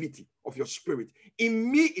stability of your spirit.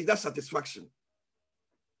 In me is that satisfaction.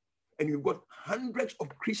 And you've got hundreds of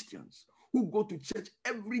Christians who go to church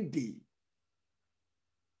every day,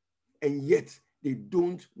 and yet they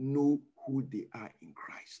don't know who they are in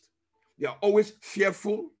Christ. They are always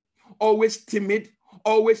fearful, always timid,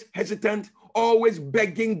 always hesitant, always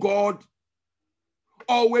begging God,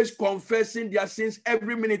 always confessing their sins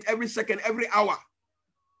every minute, every second, every hour.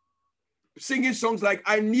 Singing songs like,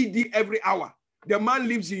 I need thee every hour. The man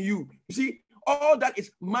lives in you. You see, all that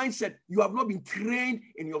is mindset. You have not been trained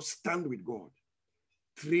in your stand with God.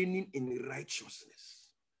 Training in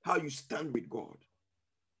righteousness. How you stand with God.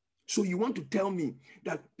 So you want to tell me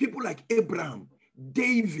that people like Abraham,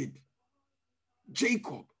 David,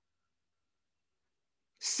 Jacob,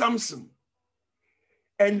 Samson,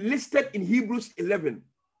 and listed in Hebrews 11,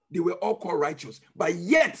 they were all called righteous, but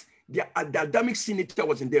yet the Adamic sin nature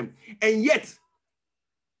was in them. And yet,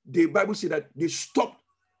 the Bible said that they stopped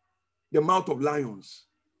the mouth of lions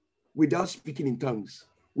without speaking in tongues,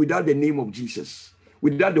 without the name of Jesus,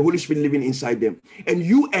 without the Holy Spirit living inside them. And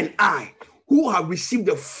you and I, who have received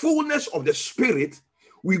the fullness of the Spirit,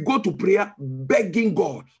 we go to prayer begging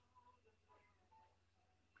God.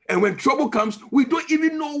 And when trouble comes, we don't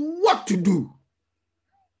even know what to do.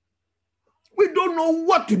 We don't know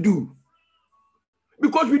what to do.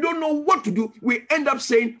 Because we don't know what to do, we end up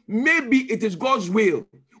saying, maybe it is God's will.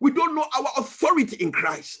 We don't know our authority in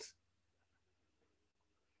Christ.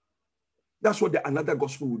 That's what the another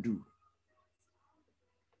gospel will do.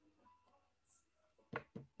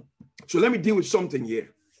 So let me deal with something here.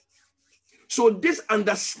 So this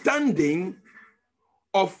understanding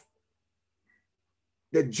of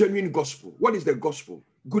the genuine gospel. What is the gospel?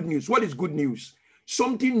 Good news. What is good news?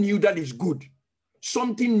 Something new that is good.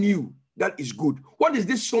 Something new that is good. What is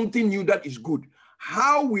this something new that is good?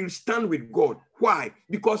 How we'll stand with God. Why?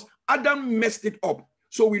 Because Adam messed it up.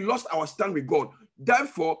 So we lost our stand with God.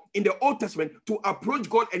 Therefore, in the Old Testament, to approach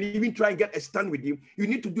God and even try and get a stand with him, you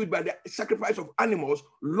need to do it by the sacrifice of animals,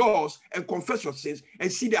 laws, and confess your sins,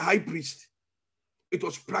 and see the high priest. It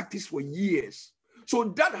was practiced for years. So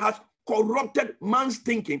that has corrupted man's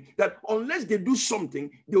thinking that unless they do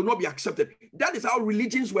something, they will not be accepted. That is how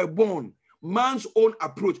religions were born, man's own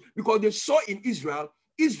approach, because they saw in Israel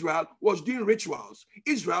was doing rituals.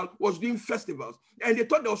 Israel was doing festivals, and they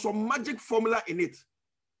thought there was some magic formula in it,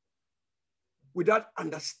 without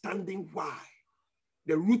understanding why.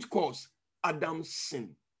 The root cause, Adam's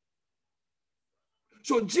sin.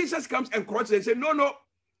 So Jesus comes and corrects it and says, no,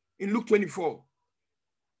 in Luke 24,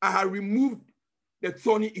 I have removed the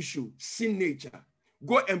thorny issue, sin nature.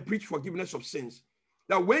 Go and preach forgiveness of sins.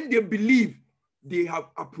 That when they believe, they have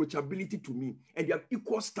approachability to me and they have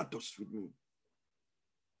equal status with me.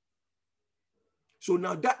 So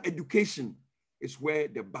now that education is where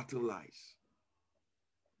the battle lies.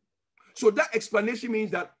 So that explanation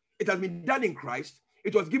means that it has been done in Christ.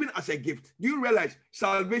 It was given as a gift. Do you realize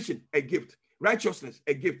salvation, a gift, righteousness,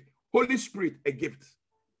 a gift, Holy Spirit, a gift?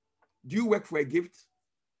 Do you work for a gift?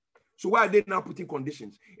 So why are they now putting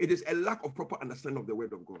conditions? It is a lack of proper understanding of the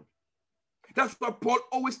word of God. That's what Paul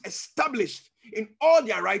always established in all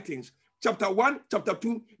their writings. Chapter 1, chapter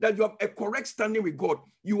 2, that you have a correct standing with God.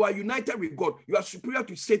 You are united with God. You are superior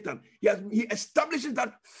to Satan. He establishes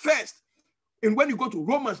that first. And when you go to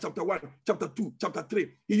Romans chapter 1, chapter 2, chapter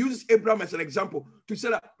 3, he uses Abraham as an example to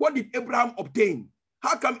say that, what did Abraham obtain?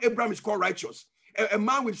 How come Abraham is called righteous? A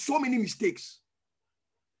man with so many mistakes.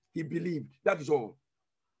 He believed. That is all.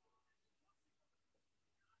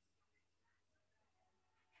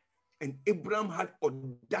 And Abraham had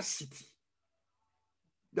audacity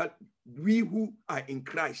that we who are in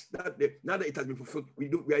Christ, now that it has been fulfilled, we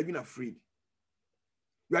are even afraid.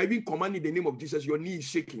 You are even commanding the name of Jesus, your knee is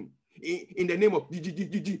shaking. In the name of you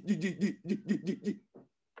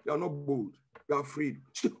are not bold, you are afraid,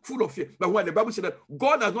 full of fear. But when the Bible said that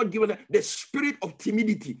God has not given us the spirit of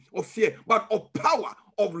timidity, of fear, but of power,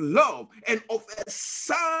 of love, and of a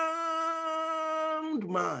sound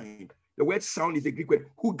mind. The word sound is the Greek word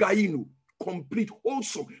hugainu, complete,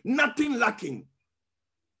 wholesome, nothing lacking.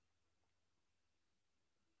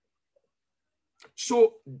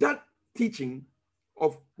 So that teaching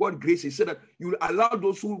of what grace is, said that you will allow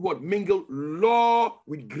those who mingle law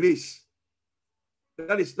with grace.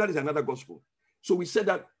 That is another gospel. So we said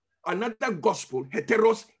that another gospel,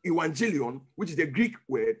 heteros evangelion, which is the Greek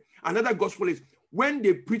word, another gospel is when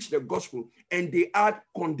they preach the gospel and they add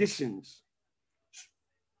conditions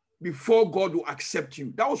before God will accept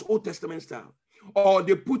you. That was Old Testament style. Or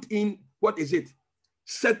they put in,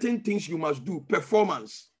 certain things you must do,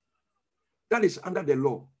 performance. That is under the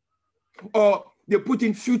law. Or they put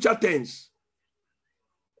in future tense.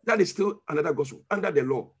 That is still another gospel, under the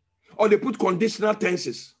law. Or they put conditional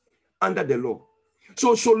tenses under the law.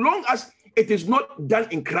 So long as it is not done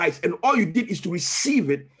in Christ and all you did is to receive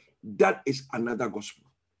it, that is another gospel.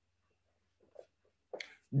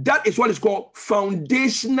 That is what is called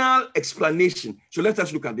foundational explanation. So let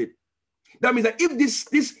us look at it. That means that if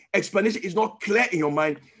this explanation is not clear in your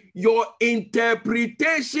mind, your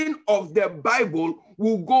interpretation of the Bible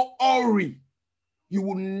will go awry. You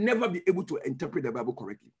will never be able to interpret the Bible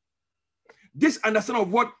correctly. This understanding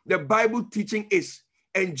of what the Bible teaching is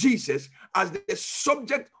and Jesus as the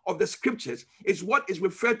subject of the scriptures is what is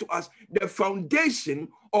referred to as the foundation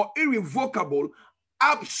or irrevocable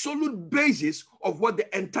absolute basis of what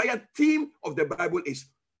the entire theme of the Bible is.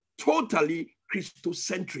 Totally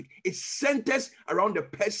Christocentric. It centers around the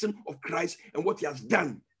person of Christ and what he has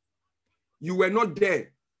done. You were not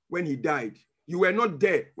there when he died. You were not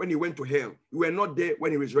there when he went to hell. You were not there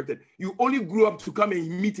when he resurrected. You only grew up to come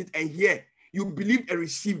and meet it and hear. You believed and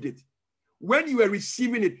received it. When you were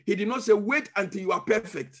receiving it, he did not say, wait until you are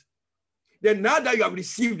perfect. Then now that you have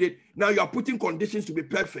received it, now you are putting conditions to be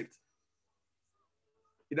perfect.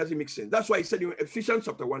 It doesn't make sense. That's why he said in Ephesians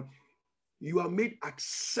chapter 1, you are made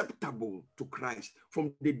acceptable to Christ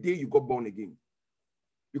from the day you got born again.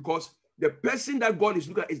 Because the person that God is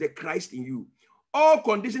looking at is the Christ in you. All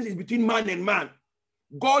conditions is between man and man.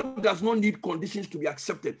 God does not need conditions to be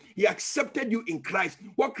accepted. He accepted you in Christ.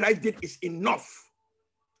 What Christ did is enough.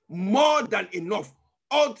 More than enough.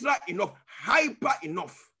 Ultra enough. Hyper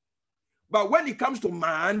enough. But when it comes to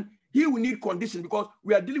man, he will need conditions because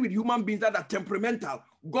we are dealing with human beings that are temperamental.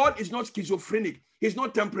 God is not schizophrenic. He's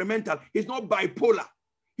not temperamental. He's not bipolar.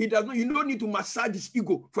 He does not, you don't need to massage his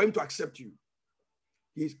ego for him to accept you.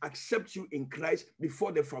 He accepts you in Christ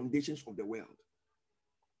before the foundations of the world.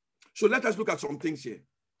 So let us look at some things here.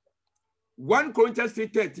 1 Corinthians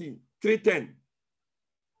 3:10.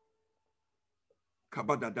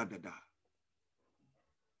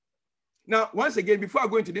 Now, once again, before I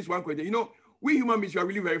go into this 1 Corinthians, you know, we human beings, we are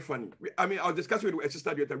really very funny. I mean, I'll discuss with a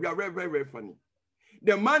sister later. We are very, very, very funny.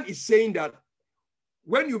 The man is saying that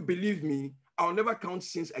when you believe me, I'll never count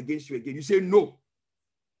sins against you again. You say no.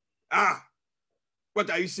 What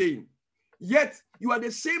are you saying? Yet, you are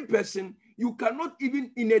the same person. You cannot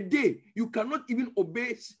even, in a day, you cannot even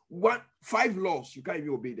obey 5 laws. You can't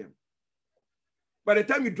even obey them. By the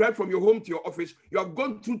time you drive from your home to your office, you have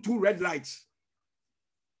gone through 2 red lights.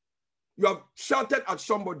 You have shouted at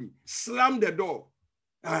somebody, slammed the door.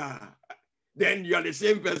 Then you are the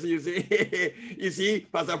same person. You say, you see,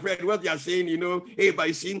 Pastor Fred, what you are saying, you know, hey, but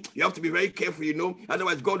you see, you have to be very careful, you know,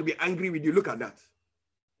 otherwise God will be angry with you. Look at that.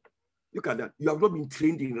 Look at that. You have not been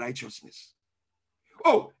trained in righteousness.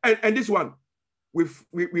 Oh, and this one, we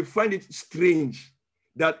find it strange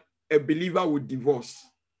that a believer would divorce.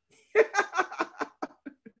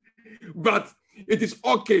 But it is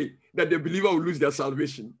okay that the believer will lose their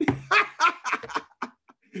salvation.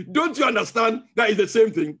 Don't you understand? That is the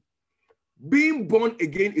same thing. Being born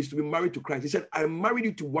again is to be married to Christ. He said, I married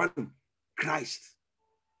you to one, Christ.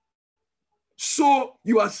 So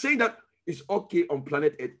you are saying that it's okay on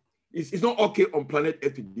planet Earth. It's not okay on planet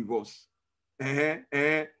Earth to divorce.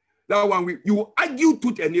 That one, you argue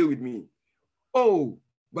tooth and nail with me. Oh,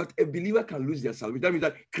 but a believer can lose their salvation. That means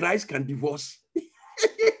that Christ can divorce.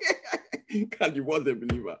 Can divorce the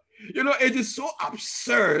believer. You know, it is so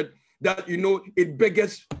absurd that, you know, it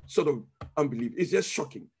beggars sort of unbelief. It's just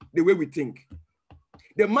shocking the way we think.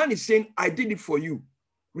 The man is saying, I did it for you.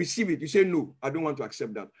 Receive it. You say, no, I don't want to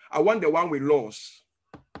accept that. I want the one with laws.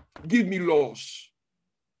 Give me laws.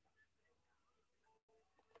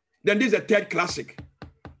 Then this is the third classic.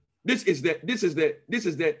 This is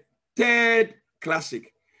the third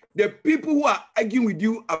classic. The people who are arguing with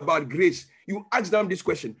you about grace, you ask them this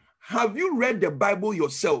question. Have you read the Bible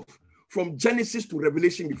yourself from Genesis to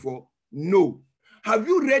Revelation before? No. Have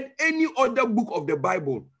you read any other book of the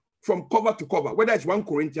Bible from cover to cover, whether it's 1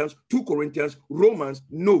 Corinthians, 2 Corinthians, Romans?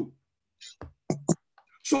 No.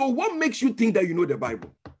 So what makes you think that you know the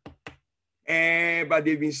Bible? But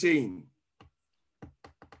they've been saying.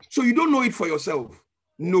 So you don't know it for yourself?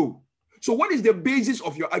 No. So what is the basis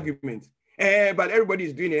of your argument? But everybody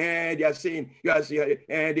is doing it. They are saying,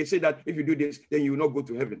 they say that if you do this, then you will not go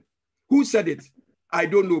to heaven. Who said it? I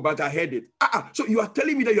don't know, but I heard it. So you are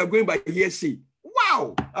telling me that you are going by hearsay.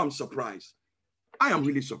 Wow, I'm surprised. I am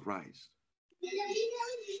really surprised.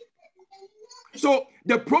 So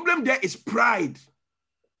the problem there is pride.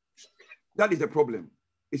 That is the problem.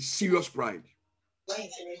 It's serious pride.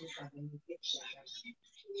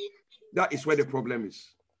 That is where the problem is.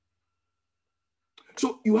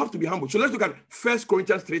 So you have to be humble. So let's look at 1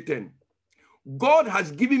 Corinthians 3:10. God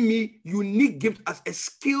has given me unique gift as a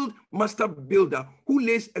skilled master builder who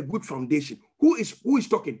lays a good foundation. Who is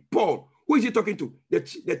talking? Paul. Who is he talking to?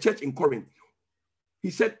 The church in Corinth.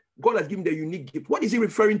 He said, God has given the unique gift. What is he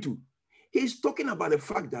referring to? He's talking about the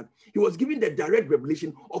fact that he was given the direct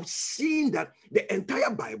revelation of seeing that the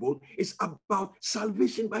entire Bible is about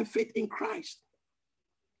salvation by faith in Christ.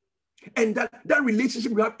 And that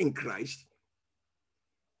relationship we have in Christ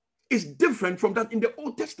is different from that in the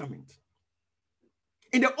Old Testament.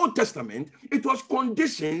 In the Old Testament, it was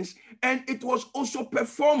conditions and it was also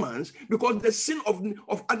performance because the sin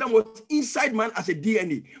of Adam was inside man as a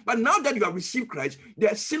DNA. But now that you have received Christ,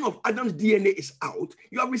 the sin of Adam's DNA is out.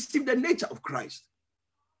 You have received the nature of Christ.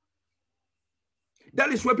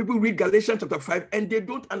 That is where people read Galatians chapter 5 and they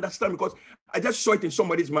don't understand because I just saw it in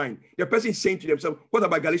somebody's mind. The person is saying to themselves, what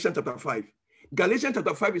about Galatians chapter 5? Galatians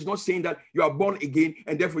chapter 5 is not saying that you are born again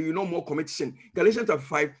and therefore you no more commit sin. Galatians chapter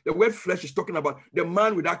 5, the word flesh is talking about the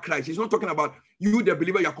man without Christ. He's not talking about you, the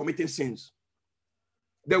believer, you are committing sins.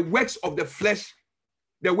 The works of the flesh,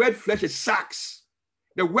 the word flesh is sarx.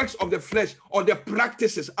 The works of the flesh or the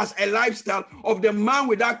practices as a lifestyle of the man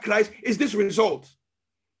without Christ is this result.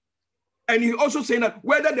 And he's also saying that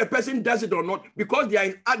whether the person does it or not, because they are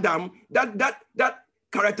in Adam, that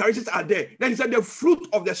characteristics are there. Then he said the fruit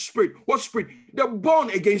of the spirit. What spirit? The born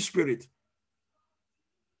again spirit.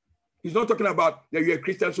 He's not talking about that you're a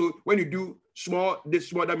Christian, so when you do this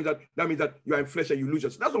small, that means that you are in flesh and you lose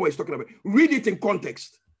yourself. That's not what he's talking about. Read it in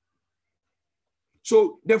context.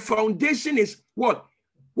 So the foundation is what?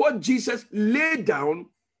 What Jesus laid down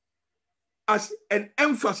as an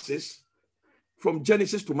emphasis from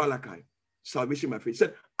Genesis to Malachi. Salvation by faith. He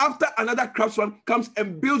said, after another craftsman comes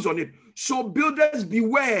and builds on it. So builders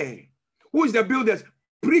beware. Who is the builders?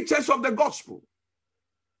 Preachers of the gospel.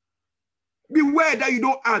 Beware that you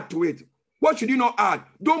don't add to it. What should you not add?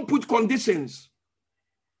 Don't put conditions.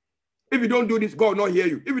 If you don't do this, God will not hear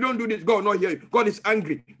you. If you don't do this, God will not hear you. God is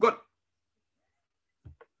angry. God,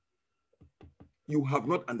 you have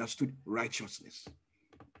not understood righteousness.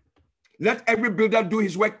 Let every builder do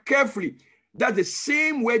his work carefully. That's the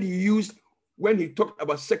same word he used when he talked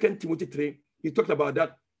about 2 Timothy 3. He talked about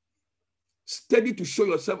that. Study to show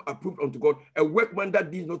yourself approved unto God, a workman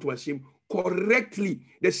that needs not to ashamed, correctly.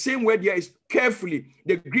 The same word here is carefully.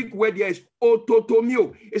 The Greek word here is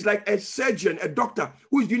ototomio. It's like a surgeon, a doctor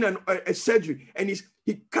who is doing a surgery, and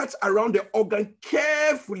he cuts around the organ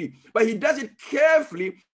carefully. But he does it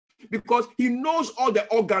carefully because he knows all the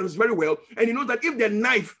organs very well, and he knows that if the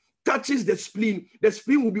knife touches the spleen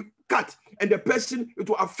will be cut, and it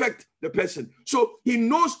will affect the person. So he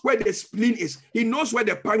knows where the spleen is. He knows where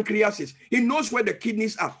the pancreas is. He knows where the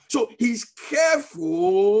kidneys are. So he's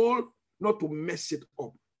careful not to mess it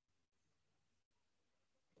up.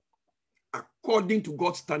 According to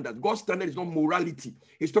God's standard. God's standard is not morality.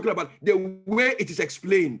 He's talking about the way it is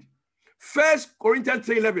explained. 1 Corinthians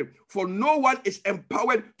 3:11, for no one is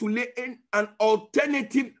empowered to lay in an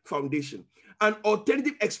alternative foundation, an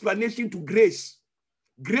alternative explanation to grace.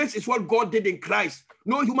 Grace is what God did in Christ.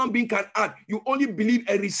 No human being can add. You only believe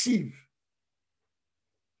and receive.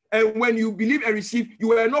 And when you believe and receive, you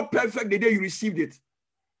were not perfect the day you received it.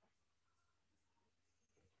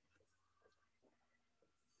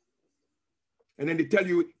 And then they tell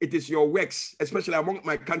you it is your works, especially among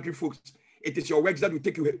my country folks. It is your works that will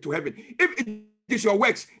take you to heaven. If it is your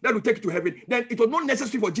works that will take you to heaven, then it was not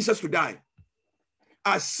necessary for Jesus to die.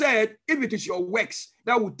 I said, if it is your works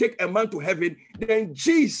that will take a man to heaven, then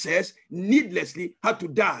Jesus needlessly had to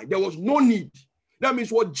die. There was no need. That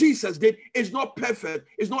means what Jesus did is not perfect,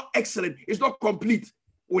 it's not excellent, it's not complete.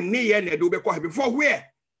 For where?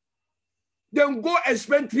 Then go and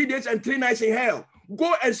spend 3 days and 3 nights in hell.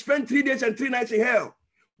 Go and spend 3 days and 3 nights in hell.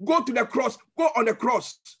 Go to the cross. Go on the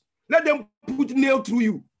cross. Let them put nail through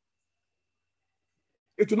you.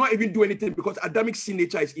 It will not even do anything because Adamic sin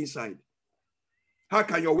nature is inside. How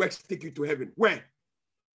can your works take you to heaven? Where?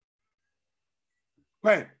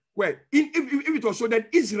 If it was so, then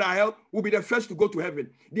Israel will be the first to go to heaven.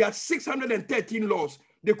 There are 613 laws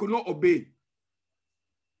they could not obey.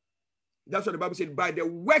 That's what the Bible said. By the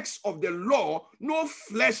works of the law, no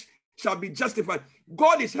flesh shall be justified.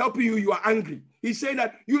 God is helping you. You are angry. He's saying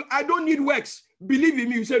that I don't need works. Believe in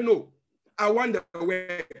me. You say no. I want the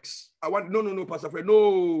works. No, Pastor Fred.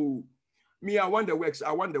 No. Me, I want the works.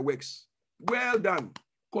 I want the works. Well done.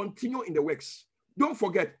 Continue in the works. Don't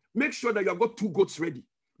forget. Make sure that you have got 2 goats ready.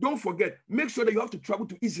 Don't forget. Make sure that you have to travel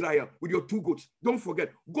to Israel with your 2 goats. Don't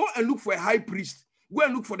forget. Go and look for a high priest. Go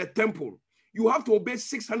and look for the temple. You have to obey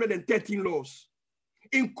 613 laws,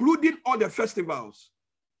 including all the festivals.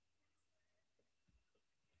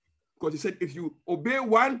 Because he said, if you obey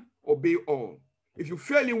one, obey all. If you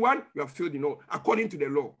fail in one, you have failed in all, according to the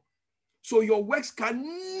law. So your works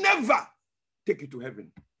can never take you to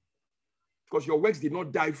heaven. Because your works did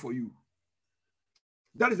not die for you.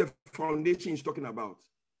 That is the foundation he's talking about.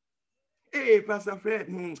 Hey, Pastor Fred,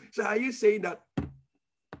 so are you saying that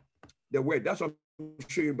the word, that's what I'm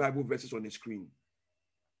showing you Bible verses on the screen.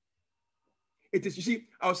 It is, you see,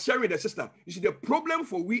 I was sharing with the sister. You see, the problem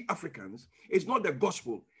for we Africans is not the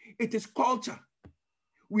gospel, it is culture.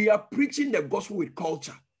 We are preaching the gospel with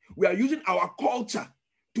culture. We are using our culture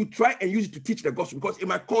to try and use it to teach the gospel. Because in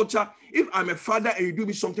my culture, if I'm a father and you do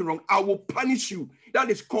me something wrong, I will punish you. That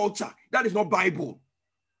is culture. That is not Bible.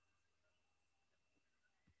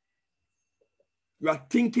 You are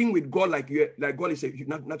thinking with God like God is a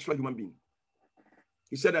natural human being.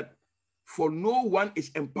 He said that for no one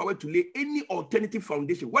is empowered to lay any alternative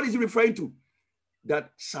foundation. What is he referring to?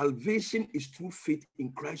 That salvation is through faith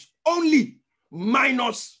in Christ only,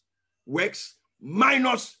 minus works,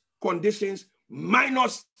 minus conditions,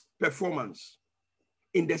 minus performance.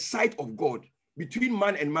 In the sight of God, between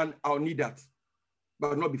man and man, I'll need that,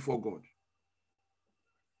 but not before God.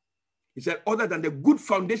 He said, other than the good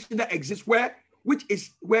foundation that exists which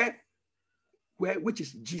is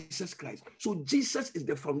Jesus Christ. So Jesus is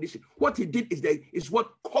the foundation. What he did is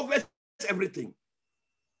what covers everything.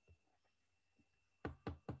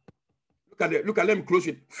 Look Let me close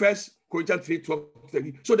with 1 Corinthians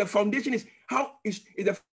 3:12. So the foundation is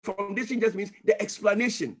the foundation just means the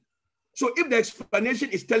explanation. So if the explanation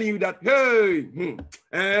is telling you that,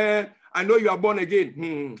 hey, I know you are born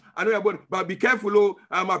again. I know you are born, but be careful.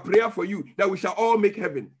 My prayer for you that we shall all make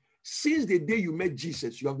heaven. Since the day you met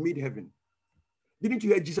Jesus, you have made heaven. Didn't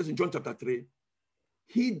you hear Jesus in John chapter 3?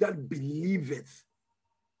 He that believeth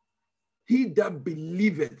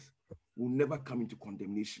will never come into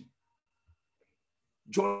condemnation.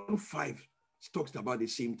 John 5 talks about the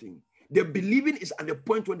same thing. The believing is at the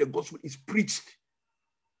point when the gospel is preached.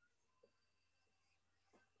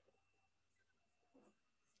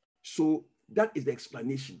 So that is the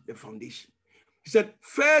explanation, the foundation. He said,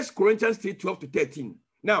 1 Corinthians 3:12-13.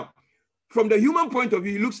 Now, from the human point of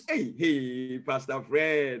view, it looks, hey, Pastor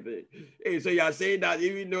Fred. Hey, so you are saying that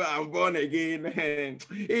even though I'm born again,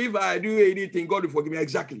 if I do anything, God will forgive me.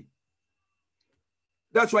 Exactly.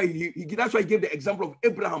 That's why he gave the example of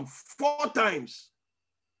Abraham 4 times.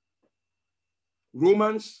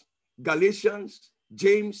 Romans, Galatians,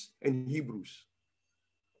 James, and Hebrews.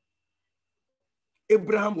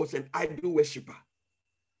 Abraham was an idol worshiper.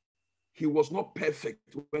 He was not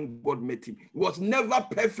perfect when God met him. He was never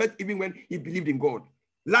perfect even when he believed in God.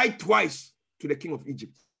 Lied twice to the king of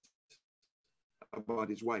Egypt about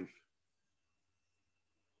his wife.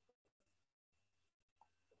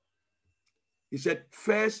 He said,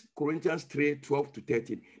 1 Corinthians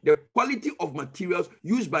 3:12-13. The quality of materials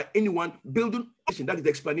used by anyone building, that is the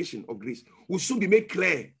explanation of grace, will soon be made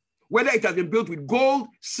clear. Whether it has been built with gold,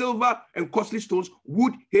 silver, and costly stones,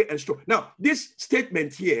 wood, hay, and straw. Now, this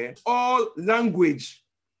statement here, all language,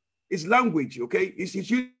 is language, okay? He's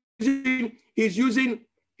using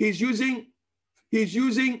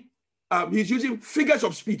figures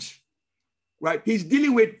of speech, right? He's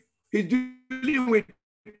dealing with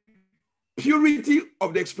purity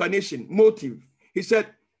of the explanation, motive. He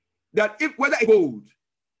said that whether it's gold,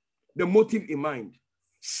 the motive in mind,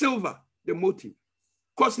 silver, the motive,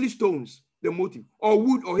 costly stones, the motive, or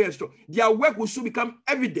wood or hair straw, their work will soon become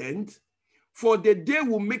evident, for the day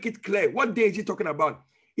will make it clear. What day is he talking about?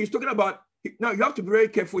 He's talking about, now you have to be very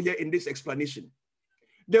careful here in this explanation.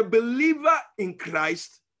 The believer in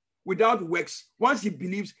Christ without works, once he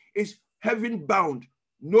believes, is heaven bound,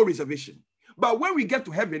 no reservation. But when we get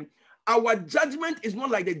to heaven, our judgment is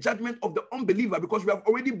not like the judgment of the unbeliever, because we have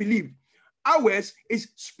already believed. Ours is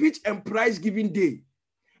speech and prize giving day.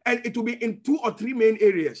 And it will be in 2 or 3 main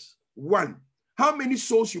areas. 1, how many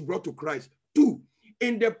souls you brought to Christ. 2,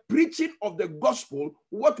 in the preaching of the gospel,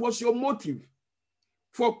 what was your motive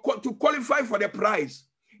to qualify for the prize?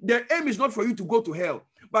 The aim is not for you to go to hell,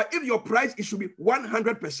 but if your prize, it should be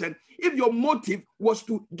 100%. If your motive was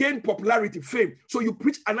to gain popularity, fame, so you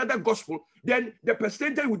preach another gospel, then the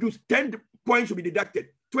percentage would use 10 points will be deducted,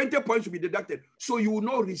 20 points will be deducted, so you will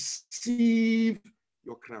not receive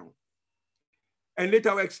your crown. And later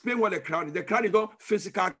I'll explain what the crown is. The crown is not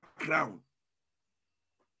physical crown,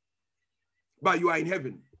 but you are in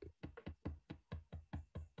heaven.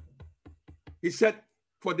 He said,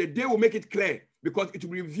 for the day will make it clear, because it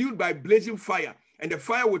will be revealed by blazing fire, and the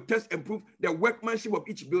fire will test and prove the workmanship of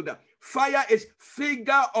each builder. Fire is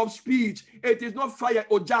figure of speech. It is not fire,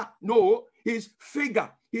 oja. No, it's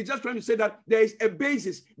figure. He's just trying to say that there is a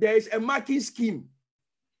basis, there is a marking scheme.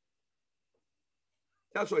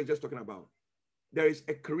 That's what he's just talking about. There is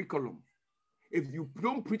a curriculum. If you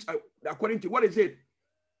don't preach according to, what is it?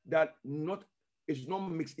 That it's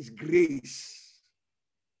not mixed, it's grace.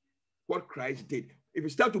 What Christ did. If you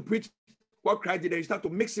start to preach what Christ did and you start to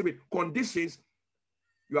mix it with conditions,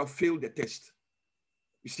 you have failed the test.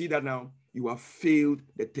 You see that now? You have failed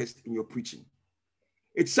the test in your preaching.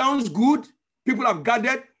 It sounds good. People have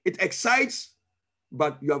gathered. It excites,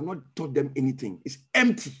 but you have not taught them anything. It's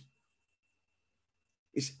empty.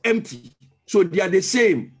 It's empty. So they are the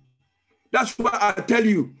same. That's why I tell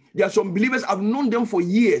you, there are some believers, I've known them for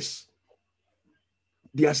years.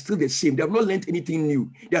 They are still the same. They have not learned anything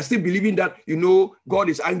new. They are still believing that, God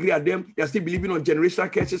is angry at them. They are still believing on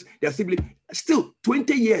generational curses. They are still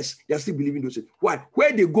 20 years, they are still believing those things. Why?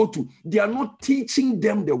 Where they go to, they are not teaching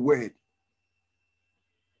them the word.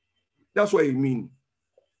 That's what I mean.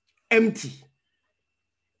 Empty.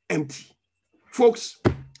 Empty. Folks,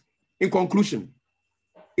 in conclusion,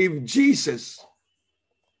 if Jesus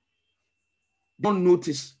don't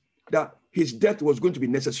notice that his death was going to be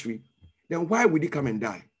necessary, then why would he come and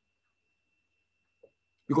die?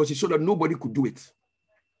 Because he saw that nobody could do it.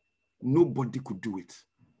 Nobody could do it.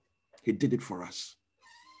 He did it for us.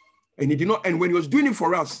 And he did not, and when he was doing it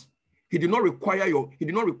for us, he did not require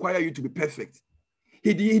you to be perfect.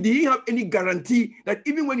 He didn't have any guarantee that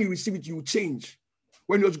even when you receive it, you will change.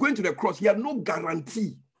 When he was going to the cross, he had no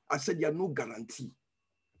guarantee. I said he had no guarantee.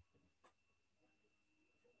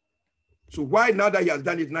 So why now that he has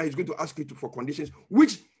done it, now he's going to ask you for conditions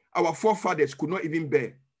which our forefathers could not even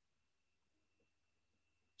bear.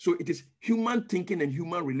 So it is human thinking and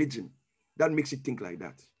human religion that makes it think like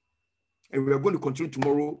that. And we are going to continue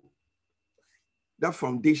tomorrow. That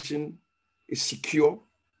foundation is secure.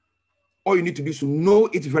 All you need to do is to know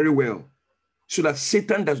it very well so that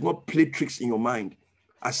Satan does not play tricks in your mind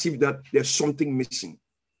as if that there's something missing.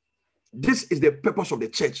 This is the purpose of the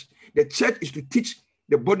church. The church is to teach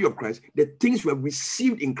the body of Christ the things we have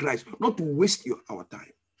received in Christ, not to waste our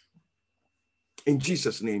time. In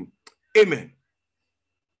Jesus' name, amen.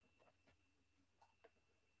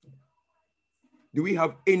 Do we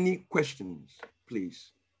have any questions,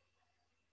 please?